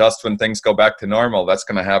adjust when things go back to normal, that's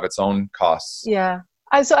going to have its own costs. Yeah.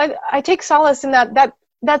 So I take solace in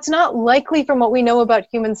that's not likely from what we know about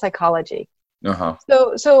human psychology. Uh-huh.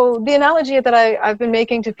 So the analogy that I've been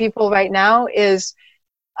making to people right now is,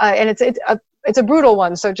 and it's a brutal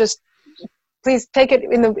one, so just please take it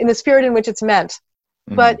in the spirit in which it's meant.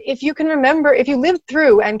 Mm-hmm. But if you lived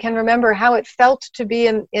through and can remember how it felt to be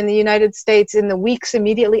in the United States in the weeks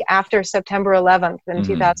immediately after September 11th in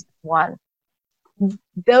 2001,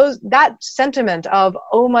 that sentiment of,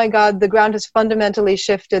 oh my God, the ground has fundamentally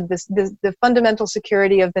shifted, the fundamental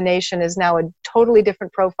security of the nation is now a totally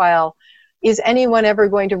different profile. Is anyone ever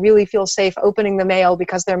going to really feel safe opening the mail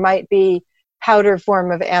because there might be powder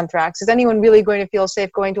form of anthrax? Is anyone really going to feel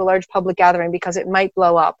safe going to a large public gathering because it might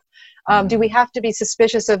blow up? Do we have to be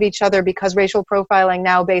suspicious of each other because racial profiling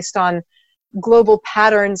now based on global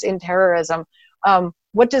patterns in terrorism?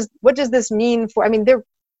 What does this mean for? I mean,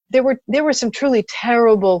 there were some truly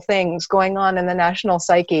terrible things going on in the national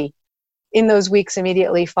psyche in those weeks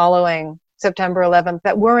immediately following September 11th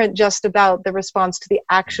that weren't just about the response to the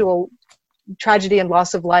actual tragedy and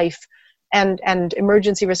loss of life and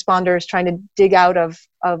emergency responders trying to dig out of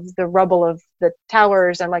the rubble of the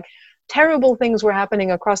towers, and like terrible things were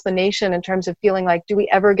happening across the nation in terms of feeling like, do we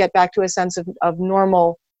ever get back to a sense of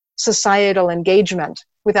normal societal engagement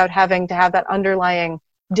without having to have that underlying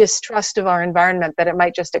distrust of our environment that it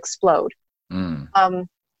might just explode? Mm.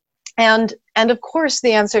 And of course,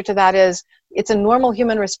 the answer to that is it's a normal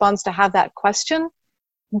human response to have that question.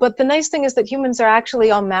 But the nice thing is that humans are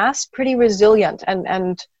actually en masse pretty resilient.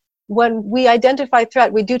 And when we identify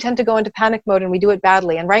threat, we do tend to go into panic mode and we do it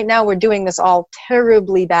badly. And right now we're doing this all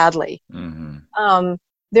terribly badly. Mm-hmm.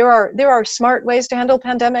 There are smart ways to handle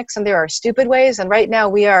pandemics and there are stupid ways. And right now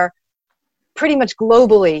we are pretty much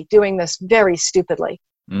globally doing this very stupidly.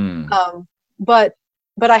 Mm.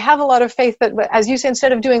 But I have a lot of faith that, as you say,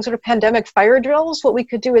 instead of doing sort of pandemic fire drills, what we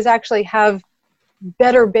could do is actually have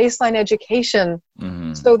better baseline education,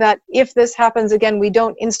 Mm-hmm. so that if this happens again, we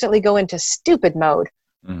don't instantly go into stupid mode.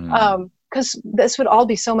 Mm-hmm. Because this would all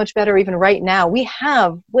be so much better even right now. We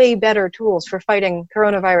have way better tools for fighting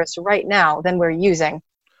coronavirus right now than we're using.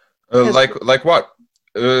 Like what?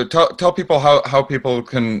 Tell people how people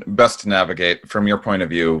can best navigate, from your point of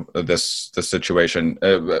view, this situation,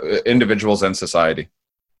 individuals and society.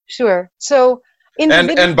 Sure. So,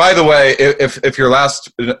 and by the way, if your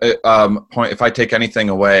last point, if I take anything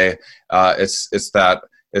away, it's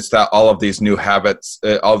that all of these new habits,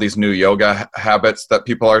 all these new yoga habits that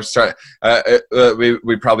people are starting,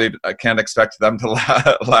 we probably can't expect them to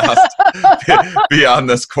last beyond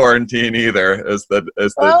this quarantine either. Is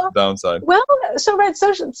the downside? Well, so right,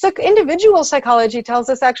 so individual psychology tells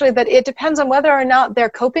us actually that it depends on whether or not they're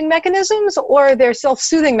coping mechanisms or they're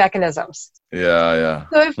self-soothing mechanisms. Yeah.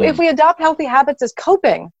 So if we adopt healthy habits as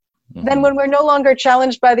coping, Mm-hmm. then when we're no longer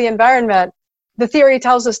challenged by the environment, the theory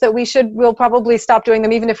tells us that we'll probably stop doing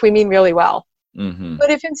them even if we mean really well. Mm-hmm. But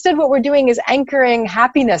if instead what we're doing is anchoring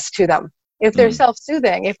happiness to them, if they're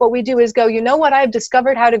self-soothing, if what we do is go, you know what, I've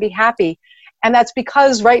discovered how to be happy, and that's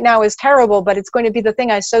because right now is terrible, but it's going to be the thing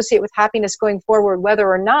I associate with happiness going forward, whether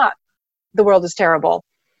or not the world is terrible,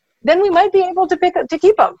 then we might be able to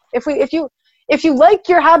keep them. If you like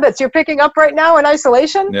your habits you're picking up right now in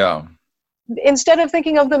isolation, yeah. Instead of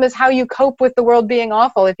thinking of them as how you cope with the world being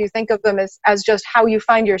awful, if you think of them as just how you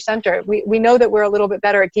find your center, we know that we're a little bit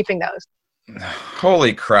better at keeping those.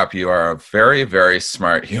 Holy crap, you are a very, very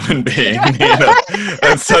smart human being, Nina,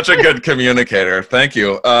 and such a good communicator. Thank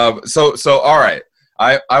you. So all right,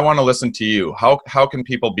 I want to listen to you. How can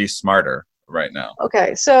people be smarter right now?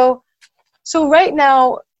 Okay, so right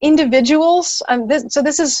now, individuals,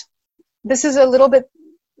 this is a little bit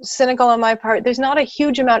cynical on my part. There's not a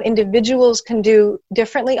huge amount individuals can do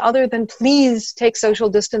differently other than please take social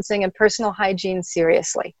distancing and personal hygiene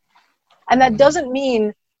seriously. And that doesn't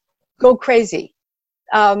mean go crazy.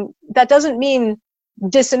 That doesn't mean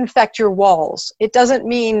disinfect your walls. It doesn't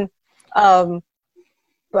mean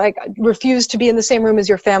refuse to be in the same room as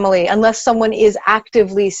your family unless someone is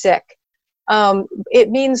actively sick. It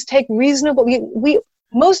means take reasonable,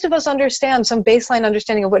 most of us understand some baseline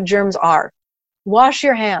understanding of what germs are. Wash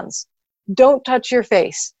your hands. Don't touch your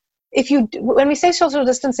face. When we say social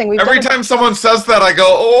distancing, every time someone says that, I go,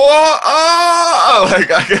 oh, like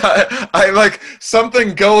I like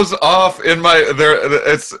something goes off in my there.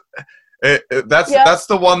 That's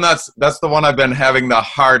the one I've been having the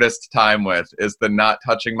hardest time with, is the not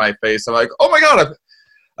touching my face. I'm like, oh my god.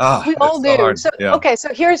 We all do. So, yeah. Okay,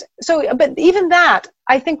 but even that,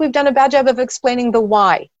 I think we've done a bad job of explaining the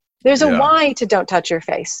why. There's a why to don't touch your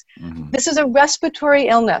face. Mm-hmm. This is a respiratory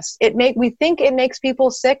illness. We think it makes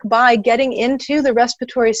people sick by getting into the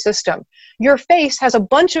respiratory system. Your face has a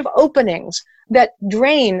bunch of openings that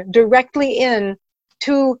drain directly in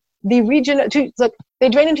to the region. They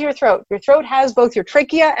drain into your throat. Your throat has both your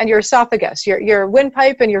trachea and your esophagus, your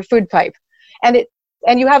windpipe and your food pipe, and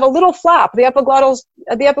you have a little flap, the epiglottis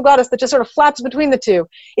that just sort of flaps between the two.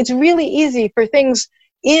 It's really easy for things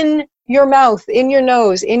in your mouth, in your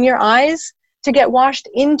nose, in your eyes to get washed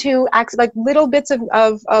into like little bits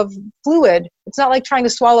of fluid. It's not like trying to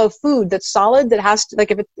swallow food that's solid that has to,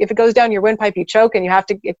 like if it goes down your windpipe, you choke and you have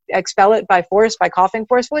to expel it by coughing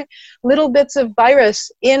forcefully. Little bits of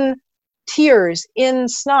virus in tears, in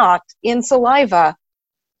snot, in saliva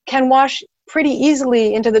can wash pretty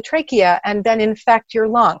easily into the trachea and then infect your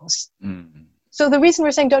lungs. Mm-hmm. So the reason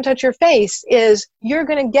we're saying don't touch your face is you're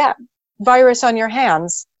going to get virus on your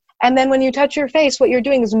hands. And then when you touch your face, what you're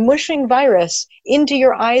doing is mushing virus into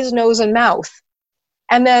your eyes, nose, and mouth.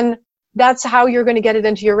 And then that's how you're going to get it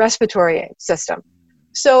into your respiratory system.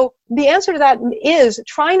 So the answer to that is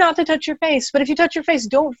try not to touch your face. But if you touch your face,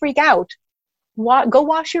 don't freak out. Go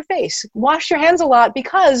wash your face. Wash your hands a lot,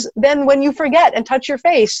 because then when you forget and touch your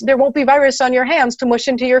face, there won't be virus on your hands to mush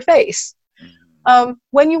into your face.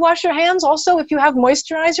 When you wash your hands, also, if you have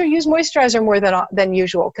moisturizer, use moisturizer more than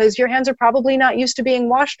usual, because your hands are probably not used to being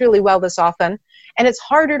washed really well this often, and it's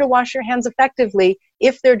harder to wash your hands effectively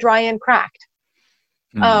if they're dry and cracked.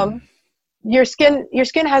 your skin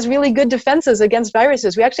has really good defenses against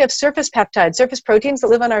viruses. We actually have surface peptides, surface proteins that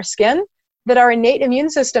live on our skin that our innate immune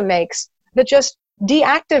system makes that just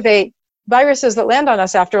deactivate viruses that land on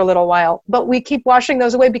us after a little while. But we keep washing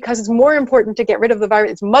those away because it's more important to get rid of the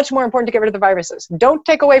virus. It's much more important to get rid of the viruses. Don't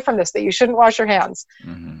take away from this that you shouldn't wash your hands.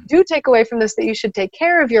 Mm-hmm. Do take away from this that you should take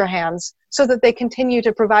care of your hands so that they continue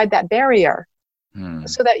to provide that barrier.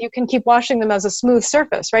 So that you can keep washing them as a smooth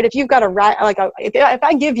surface, right? If you've got if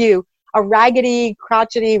I give you a raggedy,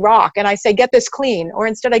 crotchety rock and I say, get this clean, or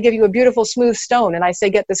instead I give you a beautiful smooth stone and I say,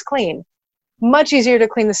 get this clean, much easier to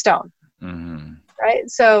clean the stone, right?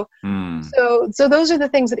 So those are the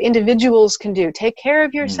things that individuals can do. Take care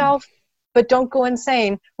of yourself, but don't go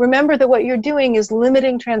insane. Remember that what you're doing is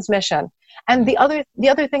limiting transmission. And the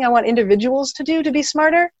other thing I want individuals to do to be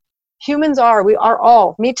smarter, we are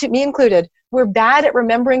all, me included, we're bad at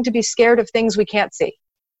remembering to be scared of things we can't see.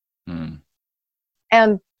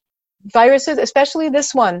 And viruses, especially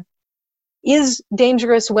this one, is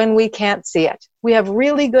dangerous when we can't see it. We have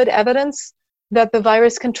really good evidence that the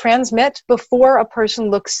virus can transmit before a person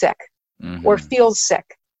looks sick or feels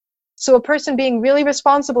sick. So a person being really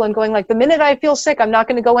responsible and going like, the minute I feel sick, I'm not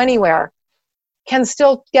going to go anywhere, can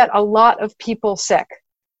still get a lot of people sick.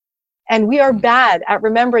 And we are bad at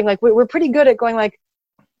remembering, like we're pretty good at going like,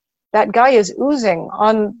 that guy is oozing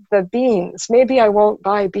on the beans. Maybe I won't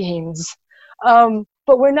buy beans.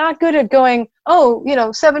 But we're not good at going,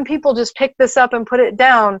 7 people just picked this up and put it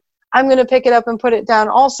down. I'm going to pick it up and put it down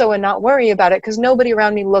also and not worry about it because nobody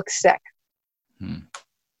around me looks sick.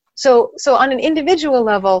 So on an individual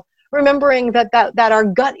level, remembering that our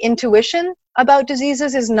gut intuition about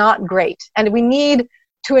diseases is not great. And we need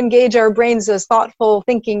to engage our brains as thoughtful,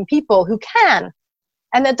 thinking people who can.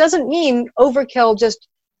 And that doesn't mean overkill, just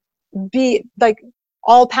be like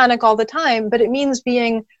all panic all the time, but it means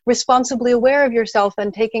being responsibly aware of yourself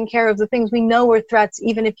and taking care of the things we know are threats,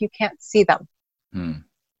 even if you can't see them.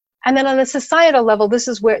 And then on a societal level, this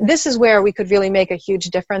is where we could really make a huge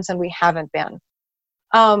difference, and we haven't been.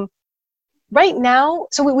 Right now,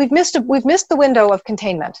 so we've missed the window of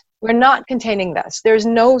containment. We're not containing this. There's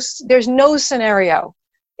no scenario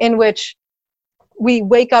in which we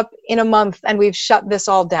wake up in a month and we've shut this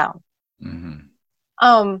all down.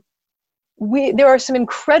 There are some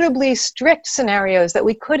incredibly strict scenarios that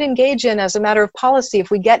we could engage in as a matter of policy if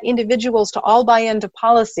we get individuals to all buy into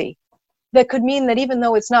policy. That could mean that even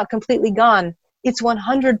though it's not completely gone, it's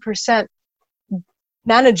 100%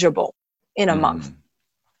 manageable in a month.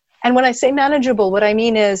 And when I say manageable, what I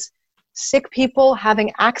mean is sick people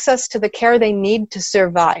having access to the care they need to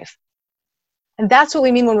survive. And that's what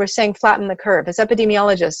we mean when we're saying flatten the curve. As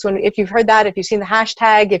epidemiologists, if you've heard that, if you've seen the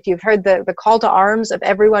hashtag, if you've heard the call to arms of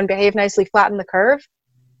everyone behave nicely, flatten the curve,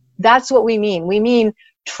 that's what we mean. We mean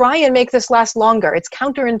try and make this last longer. It's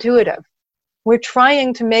counterintuitive. We're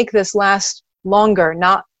trying to make this last longer.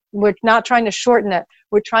 We're not trying to shorten it.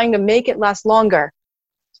 We're trying to make it last longer.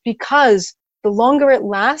 Because the longer it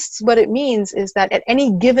lasts, what it means is that at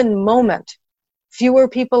any given moment, fewer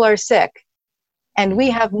people are sick, and we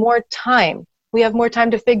have more time. We have more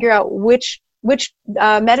time to figure out which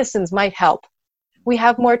medicines might help. We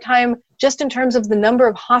have more time just in terms of the number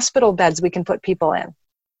of hospital beds we can put people in.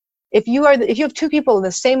 If you have 2 people in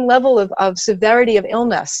the same level of severity of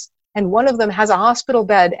illness, and one of them has a hospital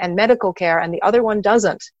bed and medical care and the other one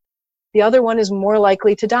doesn't, the other one is more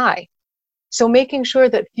likely to die. So making sure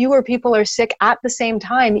that fewer people are sick at the same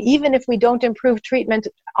time, even if we don't improve treatment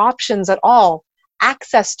options at all,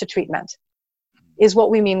 access to treatment is what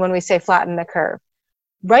we mean when we say flatten the curve.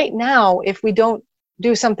 Right now, if we don't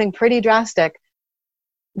do something pretty drastic,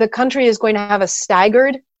 the country is going to have a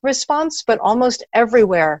staggered response, but almost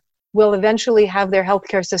everywhere will eventually have their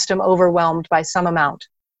healthcare system overwhelmed by some amount.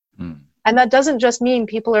 And that doesn't just mean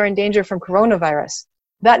people are in danger from coronavirus.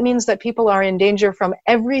 That means that people are in danger from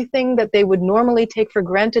everything that they would normally take for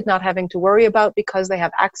granted not having to worry about because they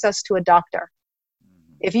have access to a doctor.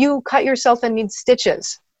 If you cut yourself and need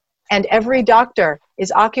stitches, and every doctor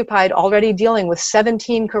is occupied already dealing with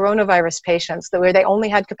 17 coronavirus patients where they only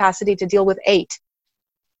had capacity to deal with 8,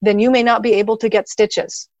 then you may not be able to get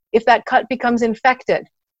stitches. If that cut becomes infected,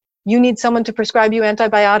 you need someone to prescribe you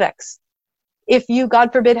antibiotics. If you,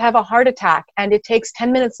 God forbid, have a heart attack and it takes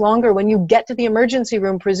 10 minutes longer when you get to the emergency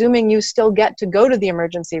room, presuming you still get to go to the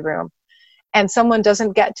emergency room, and someone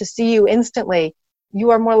doesn't get to see you instantly,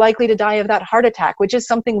 you are more likely to die of that heart attack, which is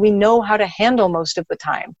something we know how to handle most of the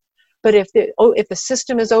time. But if the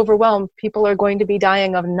system is overwhelmed, people are going to be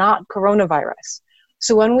dying of not coronavirus.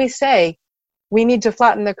 So when we say we need to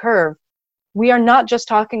flatten the curve, we are not just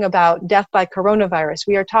talking about death by coronavirus.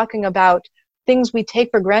 We are talking about things we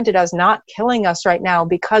take for granted as not killing us right now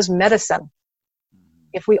because medicine.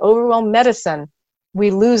 If we overwhelm medicine,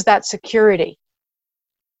 we lose that security.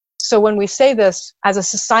 So when we say this as a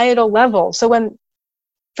societal level, so when,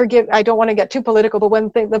 forgive, I don't want to get too political, but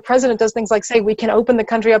when the president does things like say we can open the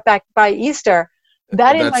country up back by Easter,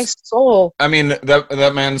 that in my soul. I mean,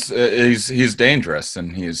 that man's he's dangerous,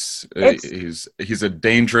 and he's a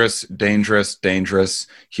dangerous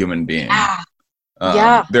human being.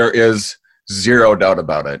 Yeah. There is zero doubt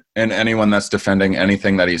about it. And anyone that's defending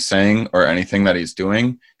anything that he's saying or anything that he's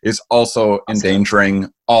doing is also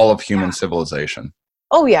endangering all of human civilization.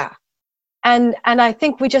 Oh yeah. And I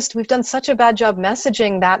think we've done such a bad job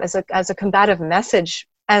messaging that as a combative message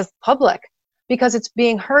as public, because it's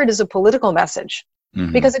being heard as a political message.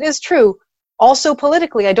 Mm-hmm. Because it is true, also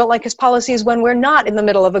politically, I don't like his policies when we're not in the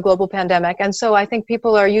middle of a global pandemic. And so I think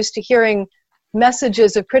people are used to hearing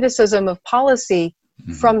messages of criticism of policy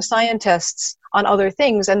from scientists on other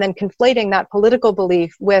things, and then conflating that political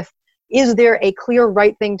belief with, is there a clear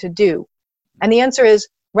right thing to do? And the answer is,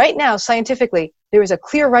 right now, scientifically, there is a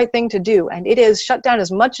clear right thing to do, and it is shut down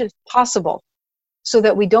as much as possible so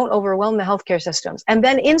that we don't overwhelm the healthcare systems, and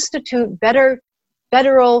then institute better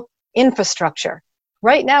federal infrastructure.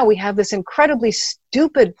 Right now, we have this incredibly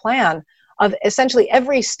stupid plan of essentially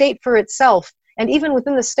every state for itself, and even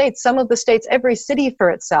within the states, some of the states, every city for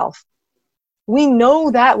itself. We know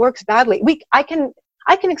that works badly. I can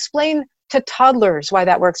explain to toddlers why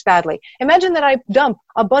that works badly. Imagine that I dump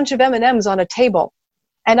a bunch of M&Ms on a table,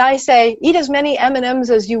 and I say, eat as many M&Ms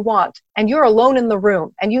as you want, and you're alone in the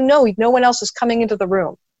room, and you know no one else is coming into the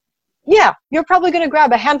room. Yeah, you're probably going to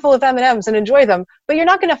grab a handful of M&Ms and enjoy them, but you're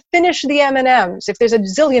not going to finish the M&Ms. If there's a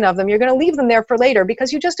zillion of them, you're going to leave them there for later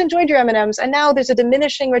because you just enjoyed your M&Ms, and now there's a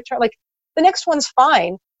diminishing return. Like, the next one's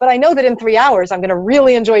fine, but I know that in 3 hours, I'm going to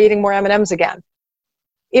really enjoy eating more M&Ms again.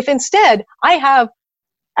 If instead I have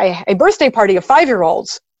a birthday party of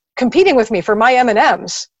 5-year-olds competing with me for my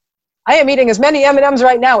M&Ms, I am eating as many M&Ms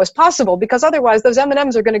right now as possible, because otherwise those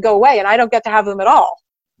M&Ms are going to go away and I don't get to have them at all.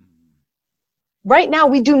 Right now,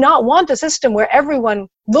 we do not want a system where everyone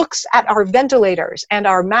looks at our ventilators and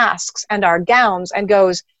our masks and our gowns and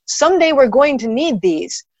goes, someday we're going to need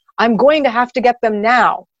these. I'm going to have to get them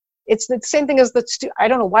now. It's the same thing as I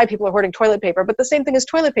don't know why people are hoarding toilet paper, but the same thing as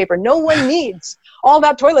toilet paper. No one needs all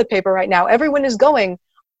that toilet paper right now. Everyone is going,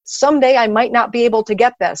 someday I might not be able to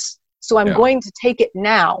get this, so I'm going to take it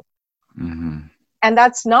now. Mm-hmm. And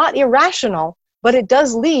that's not irrational, but it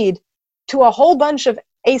does lead to a whole bunch of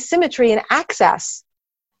asymmetry in access.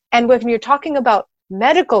 And when you're talking about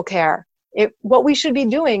medical care, what we should be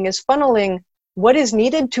doing is funneling what is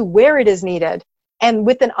needed to where it is needed, and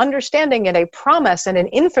with an understanding and a promise and an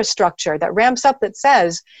infrastructure that ramps up, that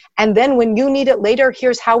says, and then when you need it later,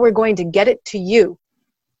 here's how we're going to get it to you.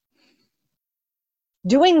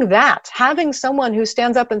 Doing that, having someone who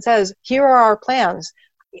stands up and says, here are our plans.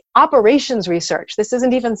 Operations research, this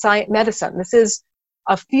isn't even science, medicine, this is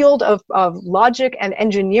a field of logic and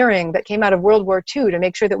engineering that came out of World War II to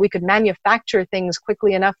make sure that we could manufacture things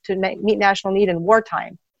quickly enough to meet national need in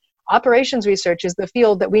wartime. Operations research is the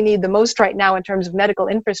field that we need the most right now in terms of medical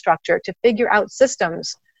infrastructure, to figure out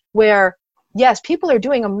systems where, yes, people are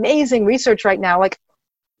doing amazing research right now. Like,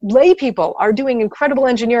 lay people are doing incredible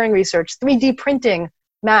engineering research, 3D printing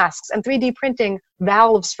masks and 3D printing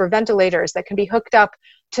valves for ventilators that can be hooked up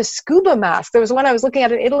to scuba masks. There was one I was looking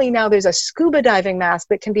at in Italy now. There's a scuba diving mask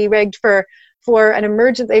that can be rigged for an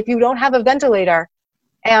emergency. If you don't have a ventilator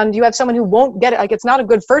and you have someone who won't get it, like, it's not a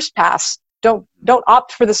good first pass, don't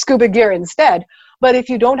opt for the scuba gear instead. But if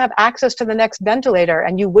you don't have access to the next ventilator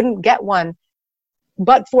and you wouldn't get one,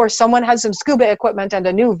 but for someone has some scuba equipment and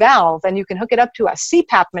a new valve, and you can hook it up to a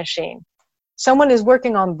CPAP machine. Someone is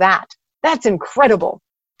working on that. That's incredible.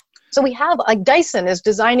 So we have, like, Dyson is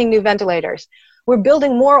designing new ventilators. We're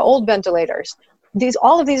building more old ventilators.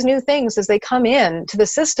 All of these new things, as they come in to the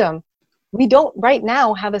system, we don't right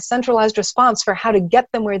now have a centralized response for how to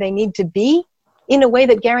get them where they need to be in a way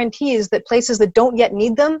that guarantees that places that don't yet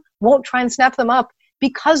need them won't try and snap them up,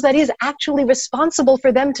 because that is actually responsible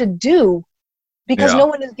for them to do, because no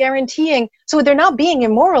one is guaranteeing. So they're not being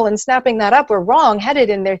immoral in snapping that up or wrong-headed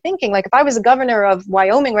in their thinking. Like, if I was a governor of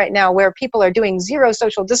Wyoming right now, where people are doing zero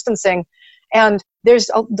social distancing and there's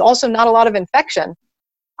also not a lot of infection,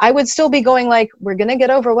 I would still be going like, we're going to get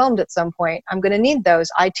overwhelmed at some point. I'm going to need those.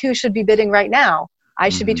 I too should be bidding right now. I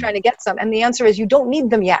should be trying to get some. And the answer is, you don't need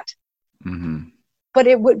them yet. Mm-hmm. But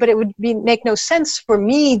it would make no sense for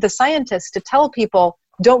me, the scientist, to tell people,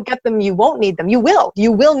 don't get them, you won't need them. You will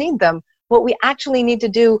need them. What we actually need to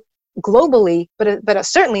do globally, but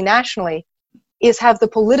certainly nationally, is have the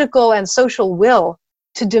political and social will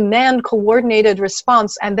to demand coordinated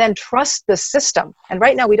response and then trust the system. And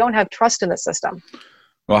right now we don't have trust in the system.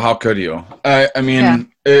 Well, how could you? I mean, Yeah.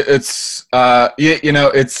 it's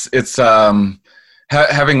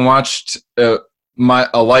having watched a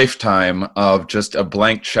lifetime of just a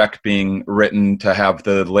blank check being written to have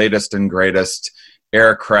the latest and greatest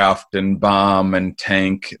aircraft and bomb and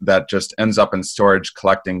tank that just ends up in storage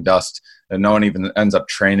collecting dust that no one even ends up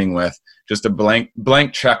training with. Just a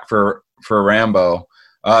blank check for Rambo.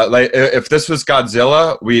 Like if this was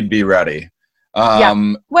Godzilla, we'd be ready.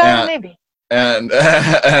 Maybe.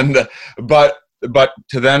 But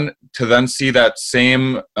to then see that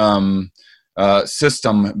same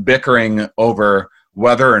system bickering over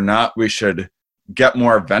whether or not we should get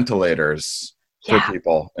more ventilators for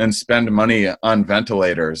people and spend money on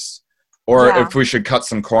ventilators, or if we should cut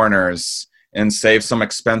some corners and save some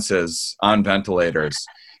expenses on ventilators,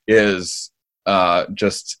 is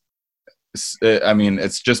just, I mean,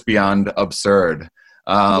 it's just beyond absurd.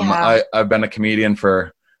 I've been a comedian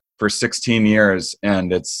for 16 years,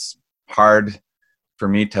 and it's hard for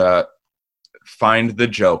me to find the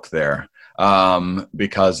joke there,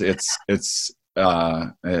 because it's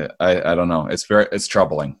I don't know, it's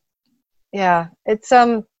troubling. Yeah, it's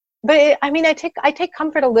but I take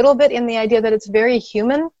comfort a little bit in the idea that it's very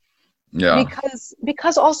human. Yeah.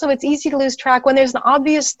 Because also it's easy to lose track when there's an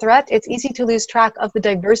obvious threat. It's easy to lose track of the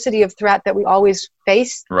diversity of threat that we always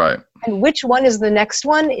face. Right. And which one is the next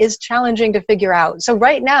one is challenging to figure out. So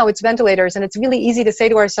right now it's ventilators, and it's really easy to say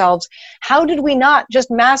to ourselves, how did we not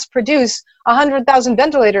just mass produce 100,000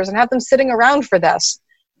 ventilators and have them sitting around for this?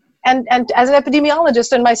 And as an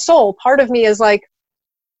epidemiologist in my soul, part of me is like,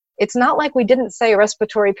 it's not like we didn't say a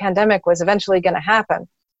respiratory pandemic was eventually going to happen.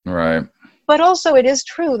 Right. But also it is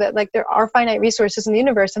true that like there are finite resources in the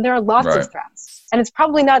universe, and there are lots of threats. And it's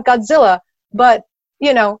probably not Godzilla, but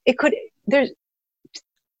you know, it could. There's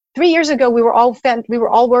 3 years ago we were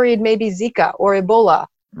all worried maybe Zika or Ebola.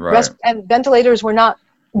 Right. And ventilators were not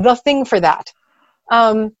the thing for that.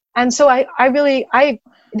 And so I really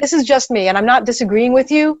this is just me, and I'm not disagreeing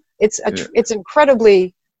with you. It's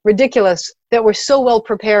incredibly ridiculous that we're so well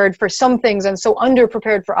prepared for some things and so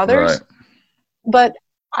underprepared for others. Right. But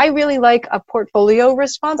I really like a portfolio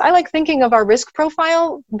response. I like thinking of our risk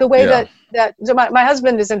profile the way that so my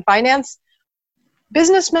husband is in finance.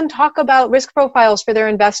 Businessmen talk about risk profiles for their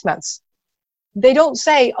investments. They don't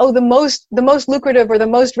say, oh, the most lucrative or the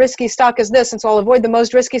most risky stock is this, and so I'll avoid the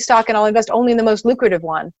most risky stock and I'll invest only in the most lucrative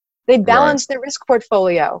one. They balance their risk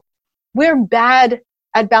portfolio. We're bad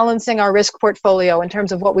at balancing our risk portfolio in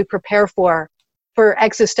terms of what we prepare for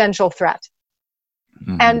existential threat.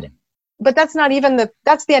 Mm-hmm. But that's not even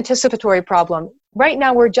that's the anticipatory problem. Right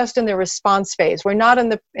now, we're just in the response phase. We're not in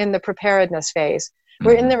the preparedness phase.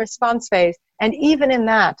 We're in the response phase. And even in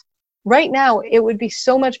that, right now, it would be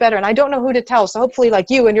so much better. And I don't know who to tell. So hopefully,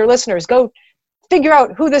 like you and your listeners, go figure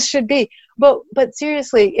out who this should be. But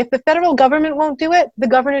seriously, if the federal government won't do it, the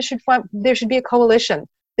governors there should be a coalition.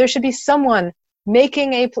 There should be someone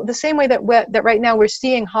making the same way that right now we're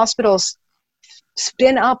seeing hospitals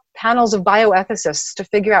spin up panels of bioethicists to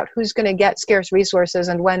figure out who's going to get scarce resources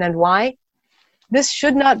and when and why. This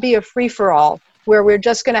should not be a free-for-all where we're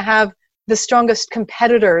just going to have the strongest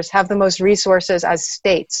competitors have the most resources as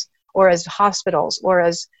states or as hospitals or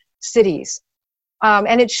as cities.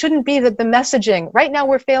 And it shouldn't be that the messaging, right now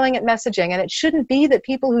we're failing at messaging, and it shouldn't be that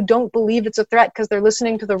people who don't believe it's a threat because they're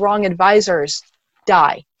listening to the wrong advisors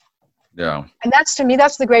die. Yeah. And to me,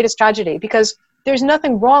 that's the greatest tragedy, because there's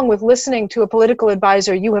nothing wrong with listening to a political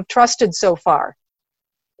advisor you have trusted so far.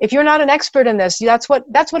 If you're not an expert in this, that's what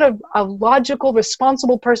a logical,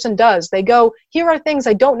 responsible person does. They go, here are things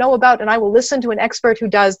I don't know about, and I will listen to an expert who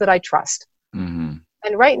does that I trust. Mm-hmm.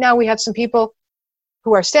 And right now we have some people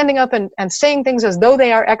who are standing up and saying things as though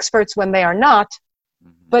they are experts when they are not,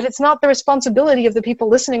 but it's not the responsibility of the people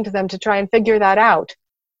listening to them to try and figure that out.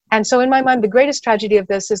 And so in my mind, the greatest tragedy of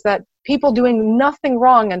this is that people doing nothing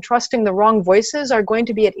wrong and trusting the wrong voices are going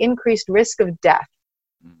to be at increased risk of death.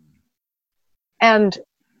 And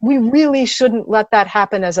we really shouldn't let that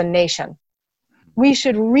happen as a nation. We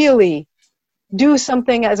should really do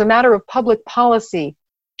something as a matter of public policy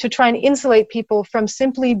to try and insulate people from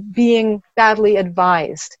simply being badly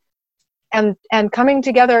advised. And coming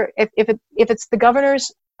together, if it's the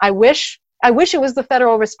governors, I wish it was the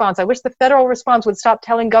federal response. I wish the federal response would stop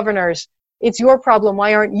telling governors, it's your problem,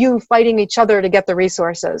 why aren't you fighting each other to get the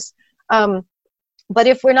resources? But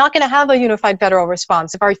if we're not going to have a unified federal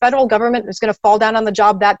response, if our federal government is going to fall down on the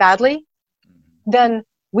job that badly, then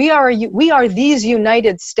we are these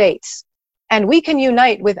United States, and we can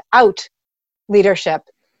unite without leadership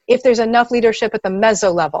if there's enough leadership at the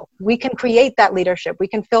meso level. We can create that leadership. We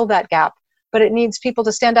can fill that gap. But it needs people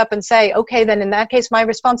to stand up and say, okay, then in that case, my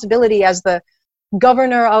responsibility as the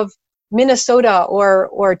governor of Minnesota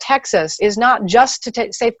or Texas is not just to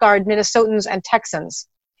safeguard Minnesotans and Texans.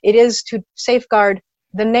 It is to safeguard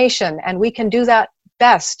the nation. And we can do that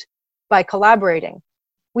best by collaborating.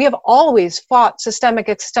 We have always fought systemic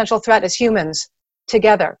existential threat as humans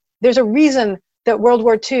together. There's a reason that World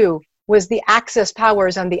War II was the Axis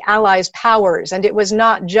powers and the Allies powers, and it was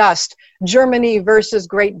not just Germany versus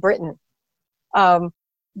Great Britain.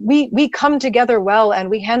 We come together well, and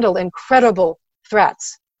we handle incredible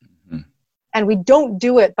threats. Mm-hmm. And we don't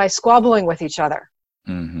do it by squabbling with each other.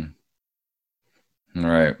 Mm-hmm.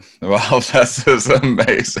 Right. Well, this is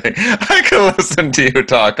amazing. I could listen to you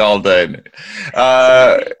talk all day.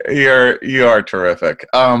 You are terrific.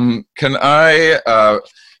 Can I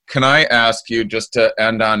ask you, just to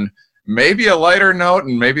end on maybe a lighter note,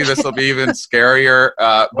 and maybe this will be even scarier.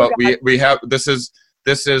 But we have this is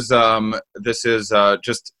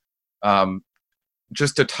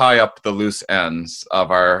just to tie up the loose ends of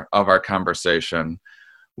our conversation.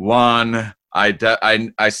 One, I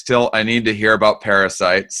need to hear about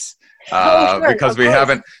parasites because we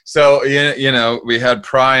haven't. So we had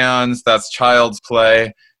prions, that's child's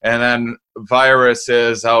play, and then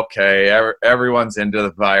viruses. Okay, everyone's into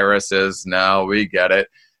the viruses now. We get it.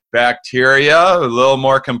 Bacteria, a little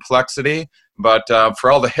more complexity. But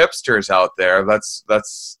for all the hipsters out there,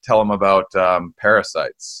 let's tell them about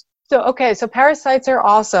parasites. So parasites are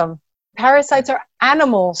awesome. Parasites are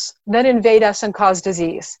animals that invade us and cause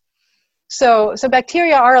disease. So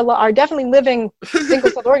bacteria are definitely living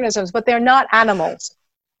single-celled organisms, but they're not animals.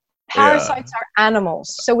 Parasites are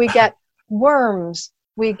animals. So we get worms,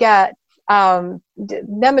 we get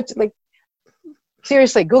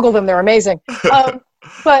seriously, Google them, they're amazing.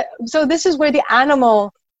 But so this is where the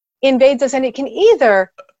animal invades us, and it can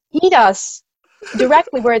either eat us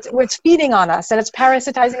directly where it's feeding on us and it's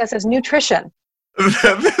parasitizing us as nutrition.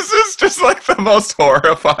 This is just like the most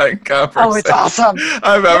horrifying conversation. Oh, it's awesome.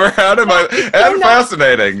 I've ever had in my and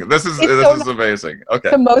fascinating. This is amazing. Okay.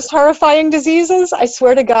 The most horrifying diseases, I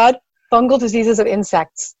swear to God, fungal diseases of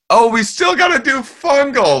insects. Oh, we still got to do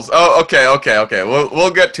fungals. Oh, okay.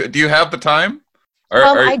 We'll get to it. Do you have the time?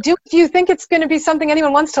 I do. If you think it's going to be something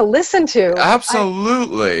anyone wants to listen to.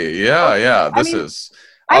 Absolutely. Yeah.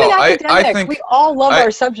 I'm an academic. I think we all love our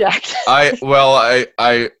subject.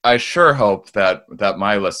 I sure hope that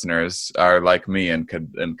my listeners are like me and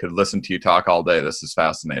could listen to you talk all day. This is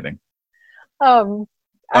fascinating. But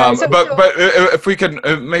if we could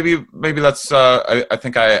maybe let's. I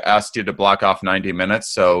think I asked you to block off 90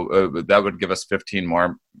 minutes, so that would give us 15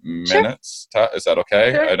 more minutes. Sure. Is that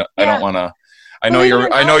okay? Sure. I don't want to. I know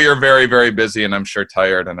you're very, very busy, and I'm sure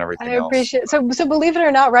tired and everything else. I appreciate it. So believe it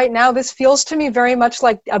or not, right now, this feels to me very much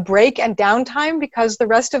like a break and downtime, because the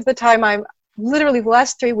rest of the time I'm literally the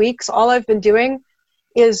last 3 weeks, all I've been doing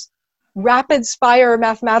is rapid fire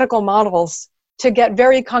mathematical models to get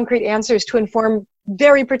very concrete answers to inform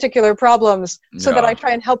very particular problems so that I try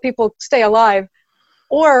and help people stay alive.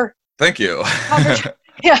 Or thank you.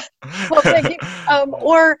 Yeah. Well, thank you.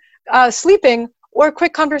 Or sleeping, or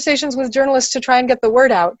quick conversations with journalists to try and get the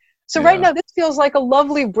word out. So right now, this feels like a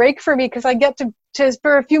lovely break for me, because I get to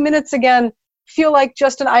for a few minutes again, feel like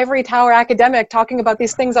just an ivory tower academic talking about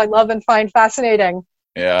these things I love and find fascinating.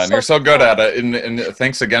 Yeah, and you're so good at it. And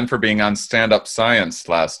thanks again for being on Stand Up Science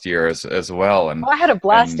last year as well. And I had a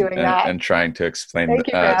blast doing that. And trying to explain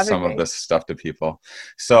some of this stuff to people.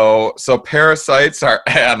 So parasites are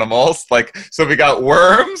animals. So we got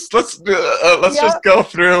worms. Let's just go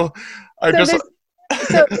through.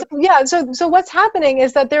 So what's happening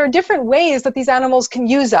is that there are different ways that these animals can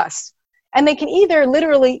use us. And they can either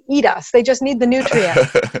literally eat us, they just need the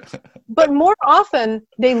nutrients. But more often,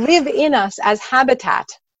 they live in us as habitat.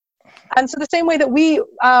 And so the same way that we,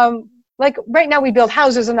 right now we build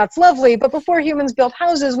houses and that's lovely, but before humans built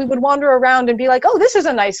houses, we would wander around and be like, oh, this is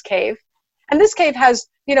a nice cave. And this cave has,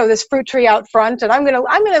 this fruit tree out front, and I'm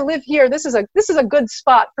gonna live here. This is a good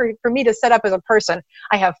spot for me to set up as a person.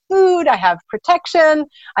 I have food, I have protection,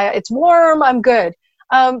 it's warm, I'm good.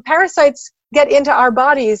 Parasites get into our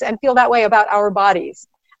bodies and feel that way about our bodies,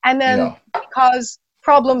 and then cause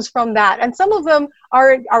problems from that. And some of them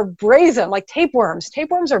are brazen, like tapeworms.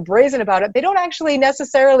 Tapeworms are brazen about it. They don't actually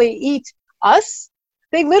necessarily eat us.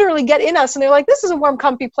 They literally get in us and they're like, this is a warm,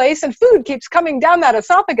 comfy place, and food keeps coming down that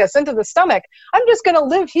esophagus into the stomach. I'm just going to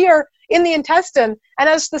live here in the intestine, and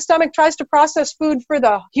as the stomach tries to process food for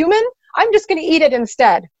the human, I'm just going to eat it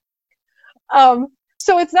instead.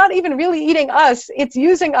 So it's not even really eating us. It's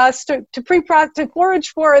using us to forage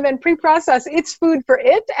for and then pre-process its food for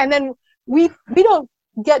it. And then we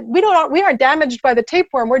aren't damaged by the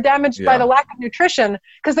tapeworm. We're damaged by the lack of nutrition,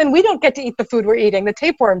 because then we don't get to eat the food we're eating. The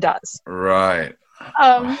tapeworm does. Right.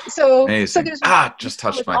 So Amazing. Just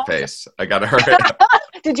touched my face. I got to hurry.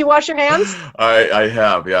 Did you wash your hands? I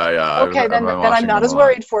have. Yeah. Okay, then I'm not as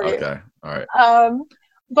worried for you. Okay. All right.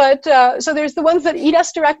 But so there's the ones that eat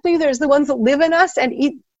us directly. There's the ones that live in us and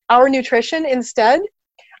eat our nutrition instead.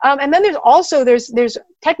 And then there's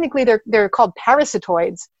technically they're called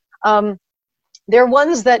parasitoids. They're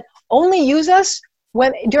ones that only use us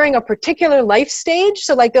during a particular life stage.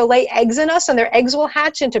 So like they'll lay eggs in us and their eggs will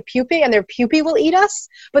hatch into pupae and their pupae will eat us.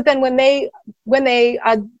 But then when they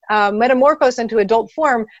metamorphose into adult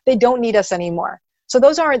form, they don't need us anymore. So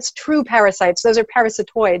those aren't true parasites. Those are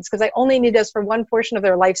parasitoids, because they only need us for one portion of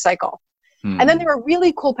their life cycle. And then there are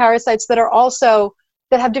really cool parasites that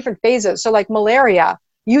have different phases. So like malaria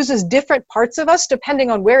uses different parts of us depending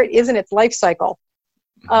on where it is in its life cycle.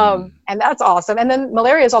 And that's awesome. And then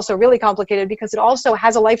malaria is also really complicated because it also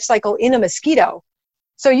has a life cycle in a mosquito.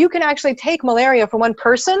 So you can actually take malaria from one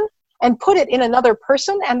person and put it in another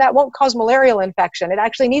person, and that won't cause malarial infection. It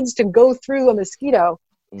actually needs to go through a mosquito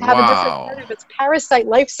to have a different part of its parasite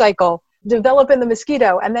life cycle develop in the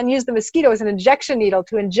mosquito, and then use the mosquito as an injection needle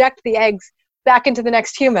to inject the eggs back into the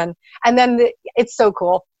next human. And then it's so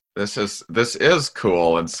cool. This is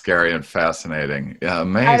cool and scary and fascinating. Yeah,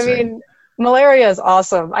 amazing. I mean, malaria is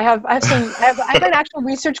awesome. I have an actual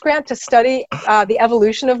research grant to study the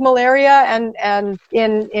evolution of malaria and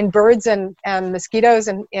in birds and mosquitoes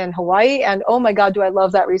in Hawaii. And oh my God, do I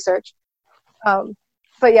love that research.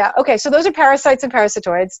 But yeah, okay, so those are parasites and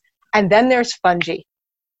parasitoids. And then there's fungi.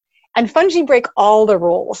 And fungi break all the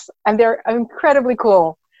rules, and they're incredibly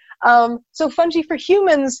cool. So fungi for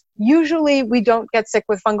humans, usually we don't get sick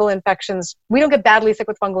with fungal infections. We don't get badly sick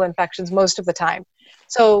with fungal infections most of the time.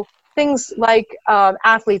 So things like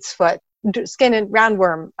athlete's foot, skin and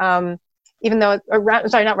roundworm, even though,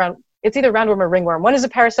 it's either roundworm or ringworm. One is a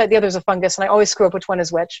parasite, the other is a fungus, and I always screw up which one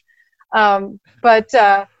is which. But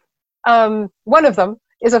one of them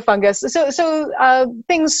is a fungus. So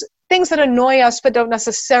things that annoy us but don't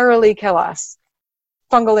necessarily kill us.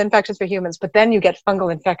 Fungal infections for humans, but then you get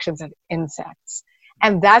fungal infections in insects,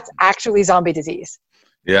 and that's actually zombie disease.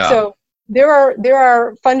 Yeah. So there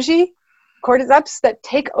are fungi, cordyceps, that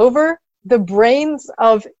take over the brains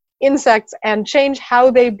of insects and change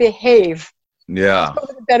how they behave. Yeah. So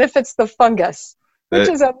it benefits the fungus, which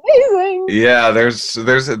is amazing. Yeah, they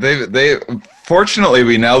fortunately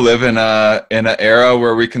we now live in an era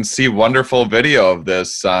where we can see wonderful video of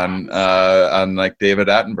this on like David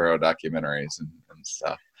Attenborough documentaries and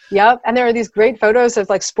stuff. Yep, and there are these great photos of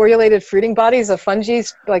like sporulated fruiting bodies of fungi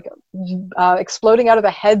like exploding out of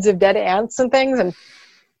the heads of dead ants and things, and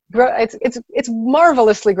it's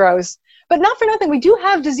marvelously gross. But not for nothing, we do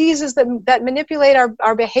have diseases that manipulate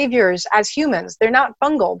our behaviors as humans. They're not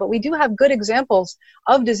fungal, but we do have good examples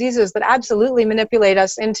of diseases that absolutely manipulate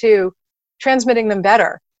us into transmitting them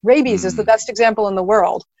better. Rabies is the best example in the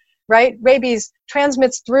world, right? Rabies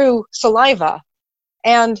transmits through saliva,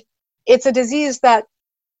 and it's a disease that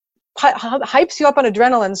hypes you up on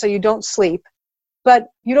adrenaline so you don't sleep, but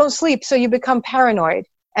you don't sleep so you become paranoid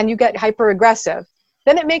and you get hyper-aggressive.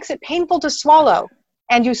 Then it makes it painful to swallow,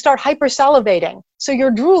 and you start hypersalivating. So you're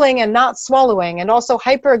drooling and not swallowing, and also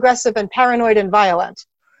hyper-aggressive and paranoid and violent.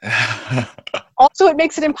 Also, it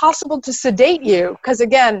makes it impossible to sedate you, because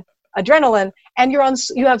again, adrenaline, and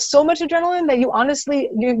you have so much adrenaline that you honestly,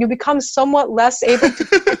 you become somewhat less able to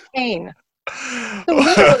feel pain. So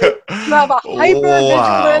literally, you have a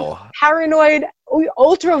hyper-vigilant, paranoid,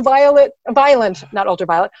 ultraviolet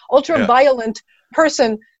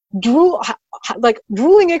person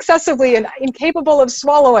drooling excessively and incapable of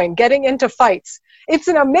swallowing, getting into fights. It's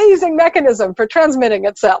an amazing mechanism for transmitting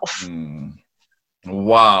itself.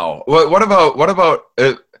 Wow. What about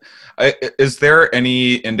is there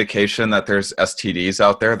any indication that there's STDs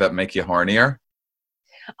out there that make you hornier?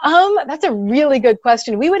 That's a really good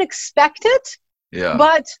question. We would expect it. Yeah.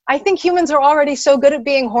 But I think humans are already so good at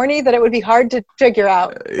being horny that it would be hard to figure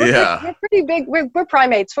out. We're pretty big. We're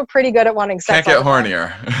primates. We're pretty good at wanting sex. Can't get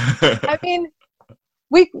hornier. I mean,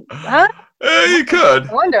 you could.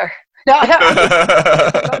 I wonder.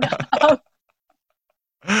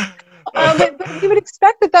 But we would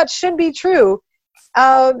expect that should be true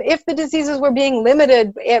if the diseases were being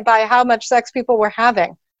limited by how much sex people were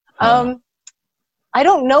having. I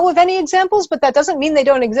don't know of any examples, but that doesn't mean they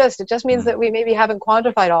don't exist. It just means that we maybe haven't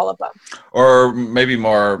quantified all of them. Or maybe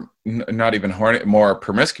more not even horny, more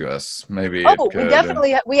promiscuous. Maybe. Oh, we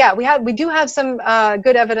definitely, we do have some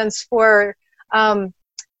good evidence for,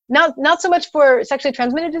 not so much for sexually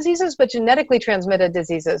transmitted diseases, but genetically transmitted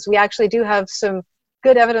diseases. We actually do have some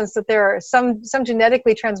good evidence that there are some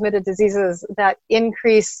genetically transmitted diseases that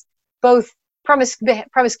increase both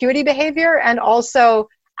promiscuity behavior and also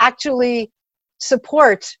actually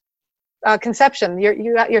support conception.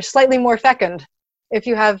 You're slightly more fecund if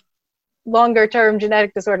you have longer term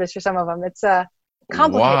genetic disorders for some of them. It's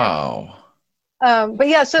complicated. Wow. But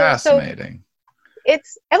yeah, fascinating.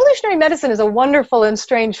 It's evolutionary medicine is a wonderful and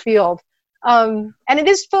strange field. And it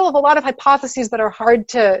is full of a lot of hypotheses that are hard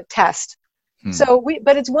to test.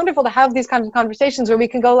 But it's wonderful to have these kinds of conversations where we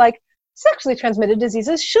can go like, sexually transmitted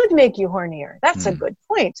diseases should make you hornier. That's a good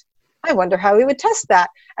point. I wonder how we would test that.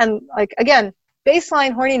 And like, again,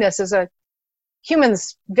 baseline horniness is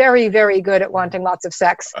humans very, very good at wanting lots of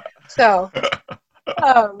sex. So,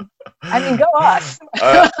 I mean, go us.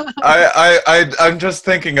 I'm just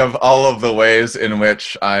thinking of all of the ways in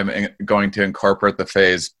which I'm going to incorporate the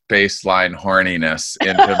phrase baseline horniness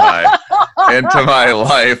into my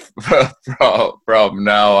life from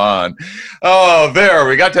now on. Oh, there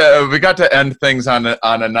we got to end things on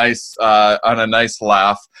a nice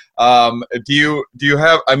laugh. Do you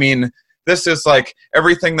have? I mean, this is like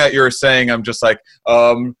everything that you're saying. I'm just like,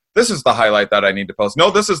 this is the highlight that I need to post.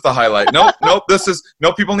 No, this is the highlight. No,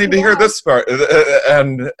 people need to hear this part.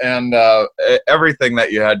 And everything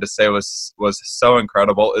that you had to say was so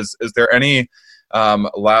incredible. Is there any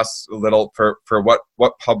last little for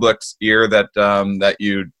what public's ear that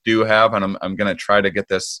you do have? And I'm going to try to get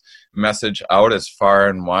this message out as far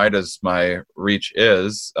and wide as my reach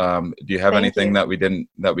is. Do you have anything that we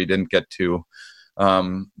didn't get to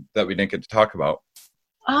talk about?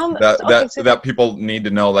 That people need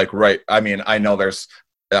to know, like, right. I mean, I know there's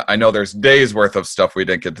days worth of stuff we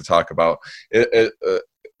didn't get to talk about.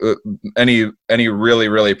 Any really,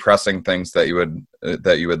 really pressing things that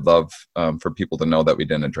you would love for people to know that we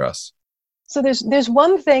didn't address? So there's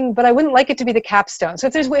one thing, but I wouldn't like it to be the capstone. So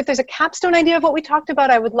if there's a capstone idea of what we talked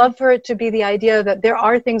about, I would love for it to be the idea that there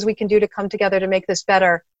are things we can do to come together to make this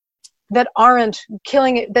better, that aren't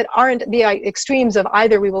the extremes of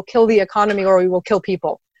either we will kill the economy or we will kill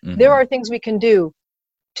people. Mm-hmm. There are things we can do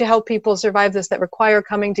to help people survive this that require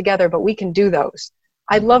coming together, but we can do those.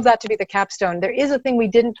 I'd love that to be the capstone. There is a thing we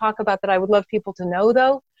didn't talk about that I would love people to know,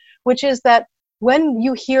 though, which is that when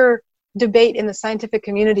you hear debate in the scientific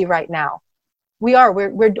community right now,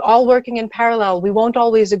 we're all working in parallel. We won't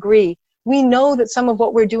always agree. We know that some of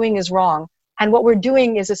what we're doing is wrong. And what we're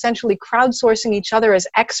doing is essentially crowdsourcing each other as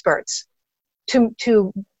experts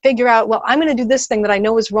to figure out, well, I'm going to do this thing that I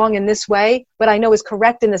know is wrong in this way, but I know is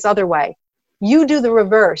correct in this other way. You do the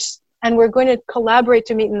reverse, and we're going to collaborate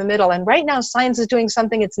to meet in the middle. And right now, science is doing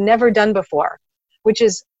something it's never done before, which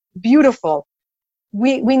is beautiful.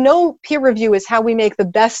 We know peer review is how we make the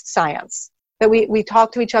best science, that we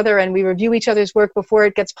talk to each other and we review each other's work before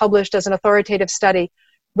it gets published as an authoritative study.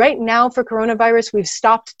 Right now, for coronavirus, we've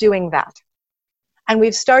stopped doing that. And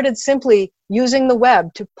we've started simply using the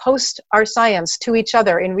web to post our science to each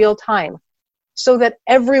other in real time so that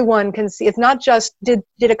everyone can see. It's not just did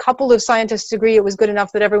a couple of scientists agree it was good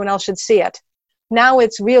enough that everyone else should see it. Now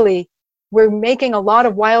it's really, we're making a lot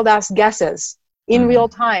of wild ass guesses in real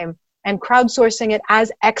time and crowdsourcing it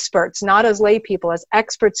as experts, not as lay people, as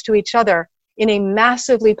experts to each other in a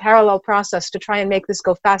massively parallel process to try and make this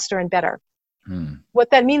go faster and better.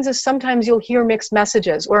 What that means is sometimes you'll hear mixed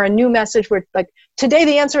messages or a new message where, like, today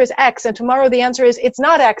the answer is X and tomorrow the answer is it's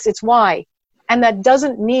not X, it's Y. And that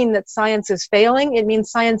doesn't mean that science is failing. It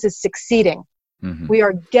means science is succeeding. We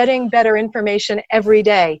are getting better information every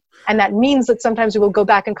day. And that means that sometimes we will go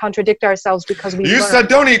back and contradict ourselves because we said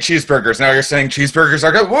don't eat cheeseburgers. Now you're saying cheeseburgers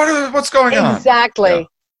are good. What's going on?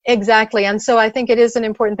 Exactly. And so I think it is an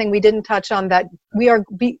important thing we didn't touch on, that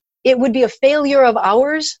it would be a failure of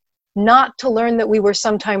ours not to learn that we were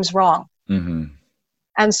sometimes wrong.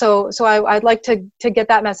 And so I'd like to get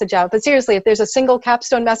that message out. But seriously, if there's a single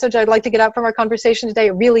capstone message I'd like to get out from our conversation today,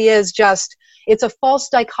 it really is just, it's a false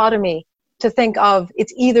dichotomy to think of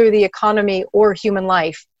it's either the economy or human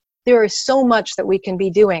life. There is so much that we can be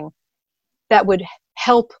doing that would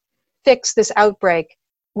help fix this outbreak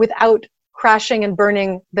without crashing and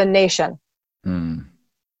burning the nation.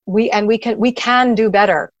 We can do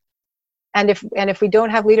better. And if we don't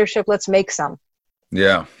have leadership, let's make some.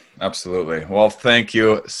 Yeah, absolutely. Well, thank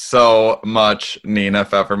you so much, Nina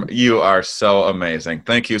Pfeffer. You are so amazing.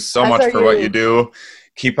 Thank you so much for what you do.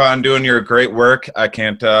 Keep on doing your great work. I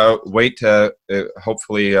can't wait to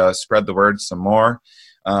hopefully spread the word some more.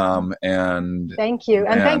 And thank you.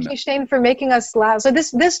 And thank you, Shane, for making us laugh. So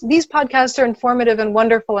these podcasts are informative and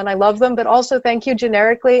wonderful, and I love them, but also thank you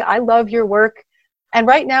generically. I love your work. And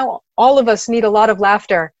right now, all of us need a lot of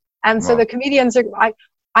laughter. And so the comedians are,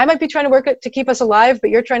 I might be trying to work to keep us alive,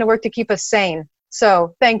 but you're trying to work to keep us sane.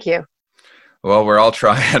 So thank you. Well, we're all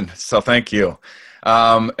trying. So thank you.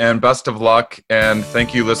 And best of luck. And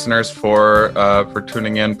thank you, listeners, for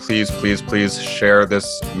tuning in. Please share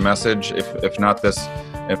this message. If not this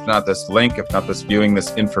link, if not this viewing,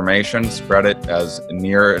 this information, spread it as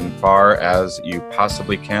near and far as you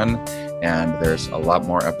possibly can. And there's a lot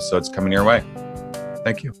more episodes coming your way.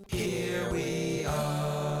 Thank you.